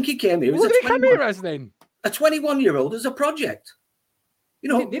 I think he came here as what did he come here as then? A 21-year-old as a project. You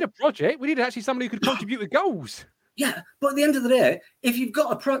know, we didn't need a project. We needed actually somebody who could contribute with goals. Yeah, but at the end of the day, if you've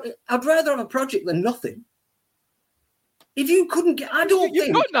got a project, I'd rather have a project than nothing. If you couldn't get,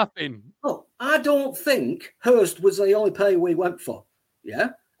 You've got nothing. Oh, I don't think Hurst was the only player we went for. Yeah,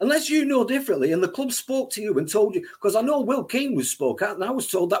 unless you know differently, and the club spoke to you and told you, because I know Will Keane was spoke out, and I was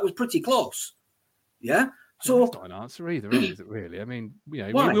told that was pretty close. Yeah. So that's not an answer either, is it? Really? I mean, you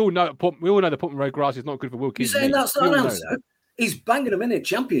know, we all know the Putman Road grass is not good for Will Keane. You're saying that's not an answer? He's banging them in a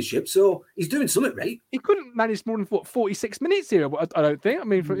Championship, so he's doing something right. He couldn't manage more than 46 minutes here. I don't think. I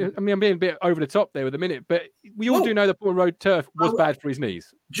mean, I'm being a bit over the top there with a minute, but we all do know the Putman Road turf was bad for his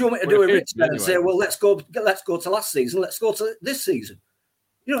knees. Do you want me to do a Richard and say, well, let's go to last season, let's go to this season?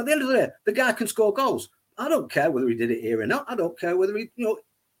 You know, at the end of the day, the guy can score goals. I don't care whether he did it here or not. I don't care whether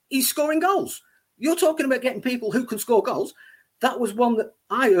he's scoring goals. You're talking about getting people who can score goals. That was one that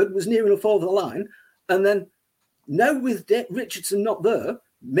I heard was near enough over the line, and then. Now with Richardson not there,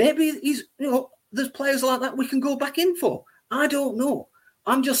 maybe he's, there's players like that we can go back in for. I don't know.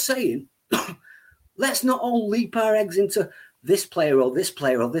 I'm just saying, let's not all leap our eggs into this player or this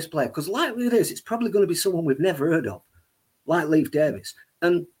player or this player, because likely it is, it's probably going to be someone we've never heard of, like Leif Davis.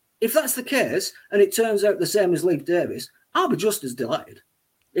 And if that's the case, and it turns out the same as Leif Davis, I'll be just as delighted,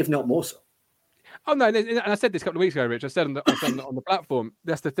 if not more so. Oh, no, and I said this a couple of weeks ago, Rich. I said on the platform,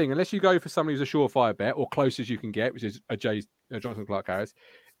 that's the thing. Unless you go for somebody who's a surefire bet or close as you can get, which is a Jonson Clarke-Harris,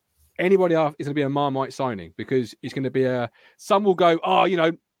 anybody else is going to be a Marmite signing because it's going to be some will go,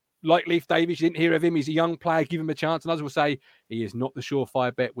 like Leif Davis, you didn't hear of him. He's a young player, give him a chance. And others will say, he is not the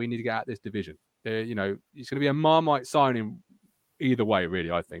surefire bet. We need to get out of this division. It's going to be a Marmite signing either way, really,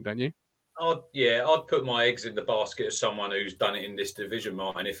 I think, don't you? I'd put my eggs in the basket of someone who's done it in this division,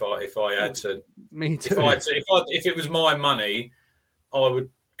 Martin. If I had to, me too. If it was my money, I would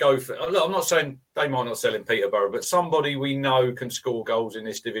go for. Look, I'm not saying they might not sell in Peterborough, but somebody we know can score goals in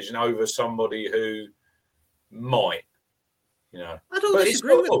this division over somebody who might. I don't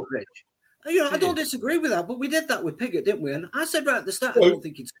disagree with that, Rich. I don't disagree with that, but we did that with Piggott, didn't we? And I said right at the start, I don't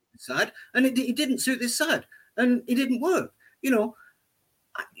think he'd suit this side, and he didn't suit this side, and it didn't work.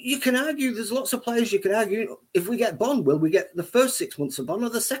 You can argue, there's lots of players you can argue, if we get Bond, will we get the first 6 months of Bond or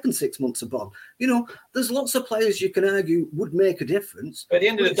the second 6 months of Bond? There's lots of players you can argue would make a difference. At the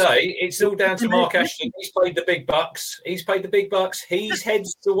end of the day, it's all down to Mark Ashton. He's paid the big bucks. He's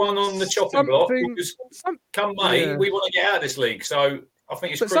heads the one on the chopping block because come May, we want to get out of this league. So I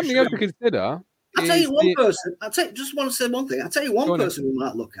think it's something else to consider. I'll tell you one person. Just want to say one thing. I'll tell you one person we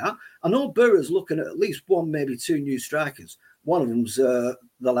might look at. I know Burrow's looking at least one, maybe two new strikers. One of them's the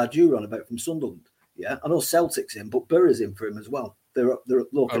lad you're on about from Sunderland. Yeah, I know Celtic's in, but Burrow's in for him as well. They're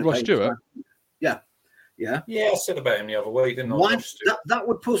looking Ross at Stewart. Yeah. I said about him the other week, didn't I? Why, that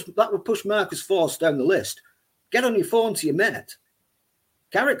would push Marcus Forss down the list. Get on your phone to your mate.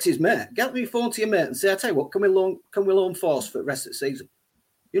 Carrick's his mate. Get on your phone to your mate and say, I tell you what, can we loan Forss for the rest of the season?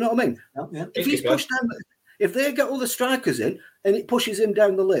 You know what I mean? Yeah. If he's pushed down, if they get all the strikers in and it pushes him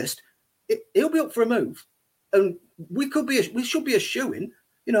down the list, he'll be up for a move. And we should be a shoo-in.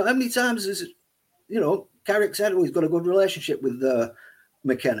 You know, how many times has, Carrick said, he's got a good relationship with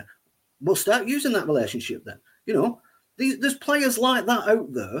McKenna. We'll start using that relationship then. You know, there's players like that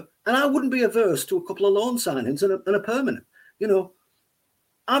out there, and I wouldn't be averse to a couple of loan signings and a permanent. You know,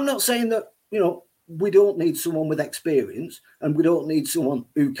 I'm not saying that, we don't need someone with experience and we don't need someone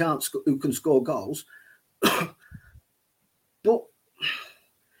who can score goals. But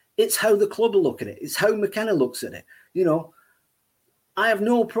it's how the club will look at it. It's how McKenna looks at it. You know, I have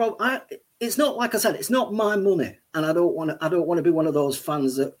no problem. It's not, like I said, it's not my money, and I don't want to be one of those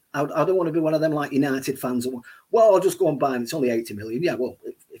fans that I don't want to be one of them like United fans. Well, I'll just go and buy him. It's only 80 million. Yeah, well,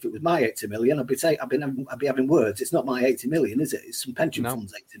 if it was my 80 million, I'd be having words. It's not my 80 million, is it? It's some pension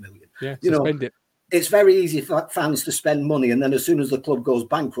funds 80 million. Yeah, spend it. It's very easy for fans to spend money, and then as soon as the club goes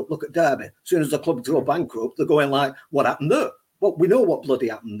bankrupt, look at Derby. As soon as the club go bankrupt, they're going like, "What happened there?" Well, we know what bloody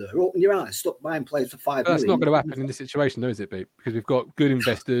happened there. Open your eyes. Stop buying players for $5 million. That's not going to happen in this situation, though, is it, Pete? Because we've got good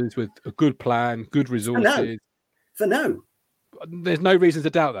investors with a good plan, good resources. For now. There's no reason to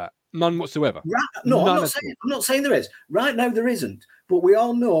doubt that. None whatsoever. Right, no, I'm not saying there is. Right now there isn't. But we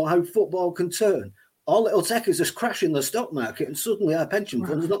all know how football can turn. All it'll take is just crashing the stock market, and suddenly our pension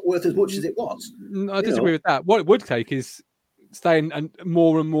fund is not worth as much as it was. I disagree with that. What it would take is staying and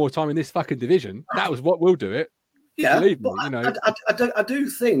more time in this fucking division. That was what will do it. Yeah, Believe me, I do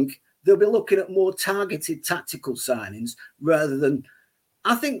think they'll be looking at more targeted tactical signings rather than.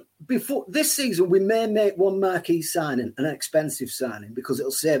 I think before this season we may make one marquee signing, an expensive signing, because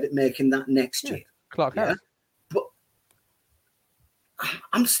it'll save it making that next year. Clark Harris. But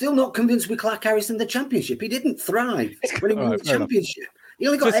I'm still not convinced with Clark Harris in the Championship. He didn't thrive when he won the Championship. He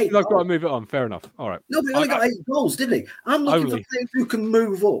only got 8 goals. I've got to move it on. Fair enough. All right. No, but he only got 8 goals, didn't he? I'm looking for players who can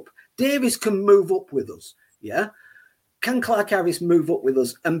move up. Davis can move up with us. Yeah. Can Clark Harris move up with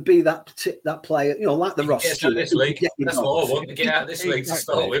us and be that player, like the Ross Stewart? This league. That's what I want, to get out of this league to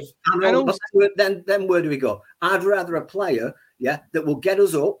start with. Then where do we go? I'd rather a player, that will get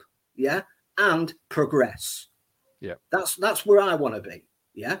us up, and progress. Yeah. That's where I want to be.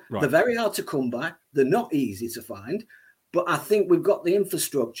 Yeah. Right. They're very hard to come by. They're not easy to find. But I think we've got the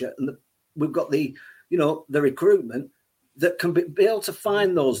infrastructure and we've got the recruitment that can be able to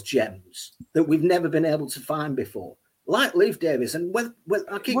find those gems that we've never been able to find before. Like Leif Davis, and when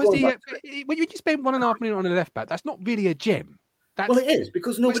you spend $1.5 million on a left back, that's not really a gem. Well, it is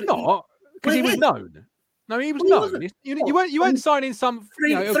because nobody. It's not because he was known. No, he was known. You weren't signing some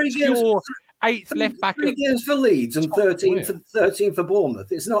three games, 8th left back. 3 games for Leeds and 13 for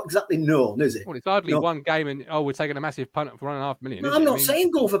Bournemouth. It's not exactly known, is it? Well, it's hardly one game, and we're taking a massive punt for $1.5 million. No, I'm not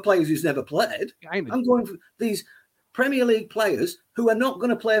saying go for players who's never played. I'm going for these Premier League players who are not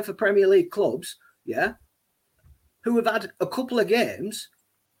going to play for Premier League clubs. Yeah. Who have had a couple of games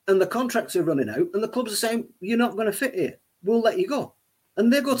and the contracts are running out and the clubs are saying, you're not going to fit here. We'll let you go.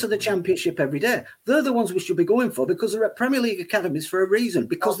 And they go to the Championship every day. They're the ones we should be going for because they're at Premier League academies for a reason,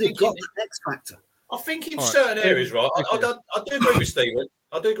 because they've got the X factor. I think in certain areas, right, I do agree with Stephen.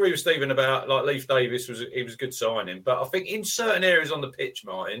 I do agree with Stephen about like Leif Davis was a good signing. But I think in certain areas on the pitch,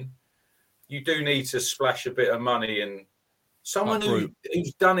 Martin, you do need to splash a bit of money and someone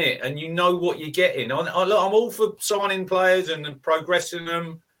who's done it and you know what you're getting. I'm all for signing players and progressing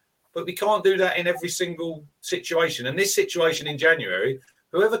them, but we can't do that in every single situation. And this situation in January,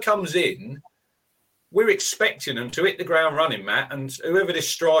 whoever comes in, we're expecting them to hit the ground running, Matt, and whoever this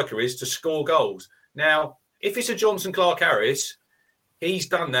striker is to score goals. Now, if it's a Johnson Clark Harris, he's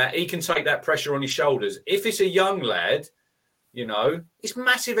done that. He can take that pressure on his shoulders. If it's a young lad, it's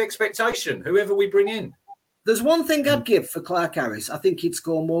massive expectation, whoever we bring in. There's one thing I'd give for Clark Harris. I think he'd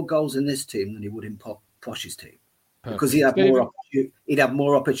score more goals in this team than he would in Posh's team. Perfect. Because he'd have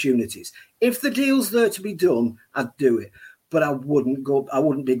more opportunities. If the deal's there to be done, I'd do it. But I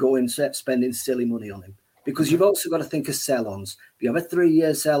wouldn't be going spending silly money on him. Because you've also got to think of sell-ons. If you have a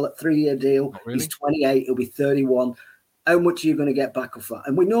 3-year deal, he's 28, he'll be 31. How much are you going to get back off that?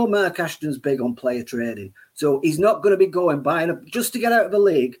 And we know Mark Ashton's big on player trading. So he's not going to be buying just to get out of the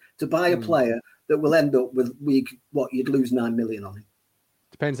league to buy a player that will end up with you'd lose 9 million on him.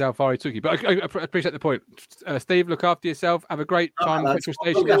 Depends how far he took you. But I appreciate the point. Steve, look after yourself. Have a great time at Petrol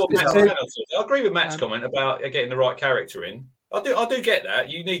Station. I agree with Matt's comment about getting the right character in. I do get that.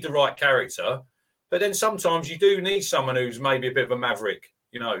 You need the right character. But then sometimes you do need someone who's maybe a bit of a maverick,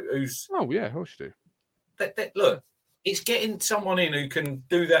 who's... Oh, yeah, of course you do. Look, it's getting someone in who can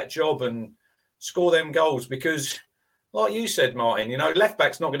do that job and score them goals because, like you said, Martin,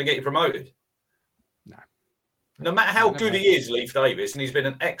 left-back's not going to get you promoted. No. No matter how good he is, Leif Davis, and he's been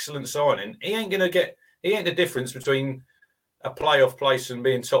an excellent signing, he ain't the difference between a playoff place and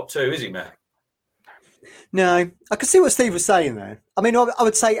being top 2, is he, Matt? No, I can see what Steve was saying there. I mean, I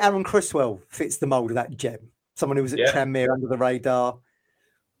would say Aaron Criswell fits the mould of that gem. Someone who was at Tranmere under the radar.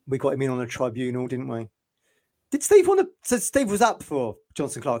 We got him in on a tribunal, didn't we? Did Steve want to? So Steve was up for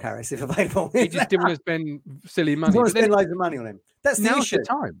Johnson Clark Harris if available. He just didn't want to spend silly money. He want to spend loads of money on him. That's the now's issue. the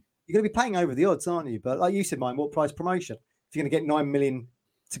time. You're going to be paying over the odds, aren't you? But like you said, Mike, what price promotion? If you're going to get $9 million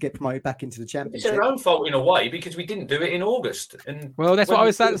to get promoted back into the Championship, it's their own fault in a way because we didn't do it in August. And well, that's what I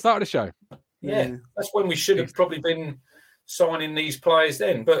was saying at the start of the show. Yeah, that's when we should have probably been signing these players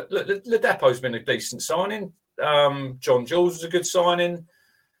then. But look, Ladapo's been a decent signing. John Jules was a good signing.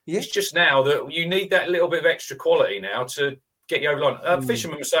 Yeah. It's just now that you need that little bit of extra quality now to get you over the line.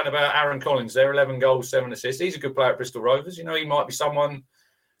 Fisherman was saying about Aaron Collins there, 11 goals, 7 assists. He's a good player at Bristol Rovers. He might be someone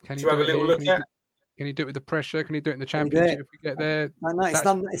to have a little look at. Can he do it with the pressure? Can he do it in the Championship if we get there?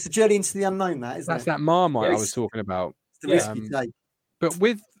 No, it's a journey into the unknown, isn't it? That's that Marmite I was talking about. It's the risk you take. But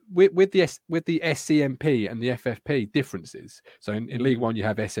with the SCMP and the FFP differences, so in League One you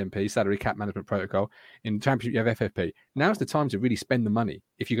have SMP, Salary Cap Management Protocol. In Championship you have FFP. Now's the time to really spend the money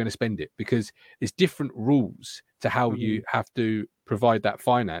if you're going to spend it, because there's different rules to how you have to provide that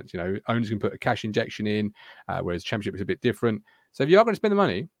finance. Owners can put a cash injection in, whereas Championship is a bit different. So if you are going to spend the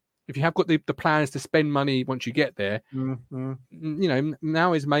money, if you have got the plans to spend money once you get there,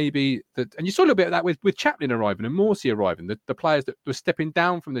 now is maybe that. And you saw a little bit of that with Chaplin arriving and Morsey arriving, the players that were stepping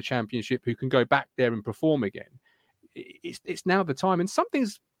down from the Championship who can go back there and perform again. It's now the time. And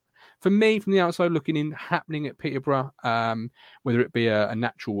something's, for me, from the outside looking in, happening at Peterborough, whether it be a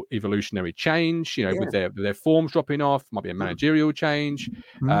natural evolutionary change, with their forms dropping off, might be a managerial change,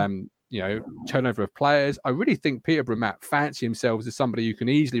 turnover of players. I really think Peterborough, Matt, fancy themselves as somebody who can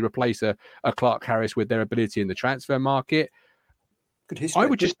easily replace a Clark Harris with their ability in the transfer market. Good history. I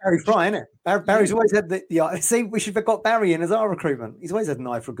would just Barry Fry, isn't it? Barry's always had the eye. See, we should have got Barry in as our recruitment. He's always had an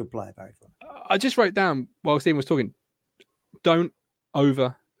eye for a good player, Barry Fry. I just wrote down while Stephen was talking, don't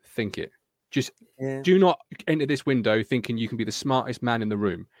overthink it. Just do not enter this window thinking you can be the smartest man in the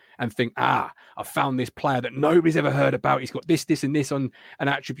room and think, I found this player that nobody's ever heard about. He's got this, and this on an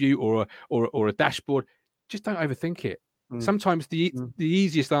attribute or a dashboard. Just don't overthink it. Sometimes the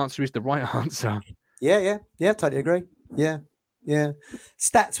easiest answer is the right answer. Yeah, totally agree. Yeah.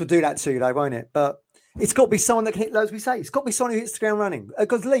 Stats will do that too, though, won't it? But it's got to be someone that can hit, as we say, it's got to be someone who hits the ground running.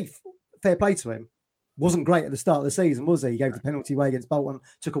 Because Leaf, fair play to him, wasn't great at the start of the season, was he? He gave the penalty away against Bolton,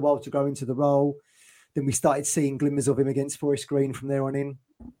 took a while to grow into the role. Then we started seeing glimmers of him against Forest Green from there on in.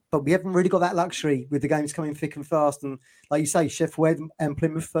 But we haven't really got that luxury with the games coming thick and fast. And like you say, Sheffield and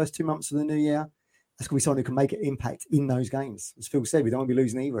Plymouth, first 2 months of the new year, that's going to be someone who can make an impact in those games. As Phil said, we don't want to be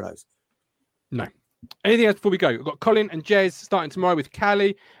losing either of those. No. Anything else before we go? We've got Colin and Jez starting tomorrow with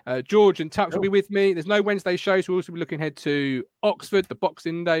Callie. George and Tux will be with me. There's no Wednesday show, so we'll also be looking ahead to Oxford, the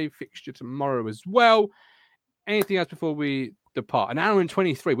Boxing Day fixture tomorrow as well. Anything else before we depart? An hour and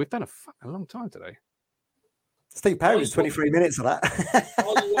 23. We've done a long time today. Steve Parry was 23 minutes of that.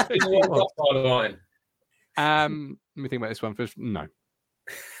 Let me think about this one first. No.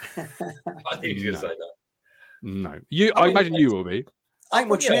 I think you were going to say that. No. I imagine you will be. I ain't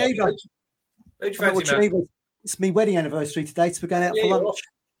watching it either. It's my wedding anniversary today, so we're going out for lunch.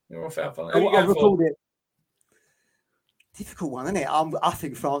 You're off out for lunch. I'll record it. Difficult one, isn't it? I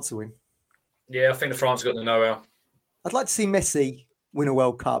think France will win. Yeah, I think the France got the know-how. I'd like to see Messi win a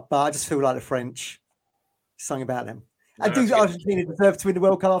World Cup, but I just feel like the French, something about them. I do Argentina deserve to win the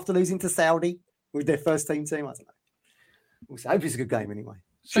World Cup after losing to Saudi with their first team. I don't know. I hope it's a good game anyway.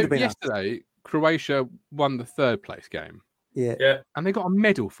 So yesterday, Croatia won the third place game. Yeah. And they got a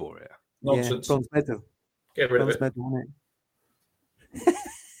medal for it. Nonsense. Bronze medal. Get rid of it. Medal, isn't it?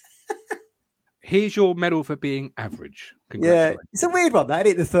 Here's your medal for being average. Yeah, it's a weird one, that,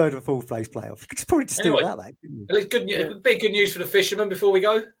 isn't it? The third and fourth place playoff. It's probably just do that, mate. It's big good news for the Fishermen before we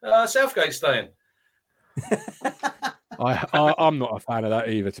go. Southgate's staying. I'm not a fan of that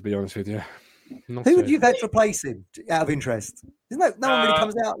either, to be honest with you. Who would you have had to replace him out of interest? No one really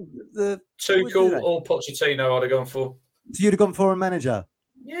comes out. Tuchel or Pochettino I'd have gone for. So you'd have gone for a manager?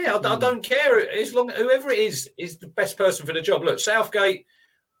 Yeah, I don't care. As long whoever it is the best person for the job. Look, Southgate,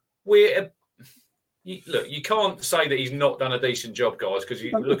 you can't say that he's not done a decent job, guys, because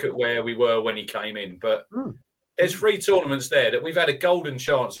you look at where we were when he came in. But there's 3 tournaments there that we've had a golden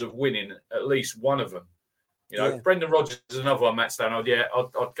chance of winning at least one of them. You know, Brendan Rodgers is another one, Matt Stanhope. Yeah,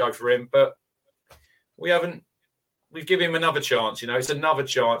 I'd go for him, but we haven't. We've given him another chance. You know, it's another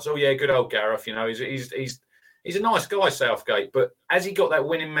chance. Oh yeah, good old Gareth. You know, he's a nice guy, Southgate. But has he got that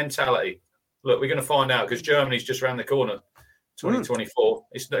winning mentality? Look, we're going to find out because Germany's just around the corner. 2024.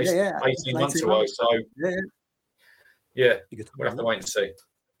 It's 18 months away. So yeah, we'll have to wait and see.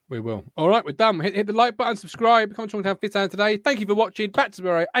 We will. All right, we're done. Hit the like button, subscribe, become a Talking Town Fit today. Thank you for watching. Back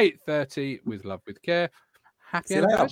tomorrow, 8:30 with love, with care. Happy anniversary.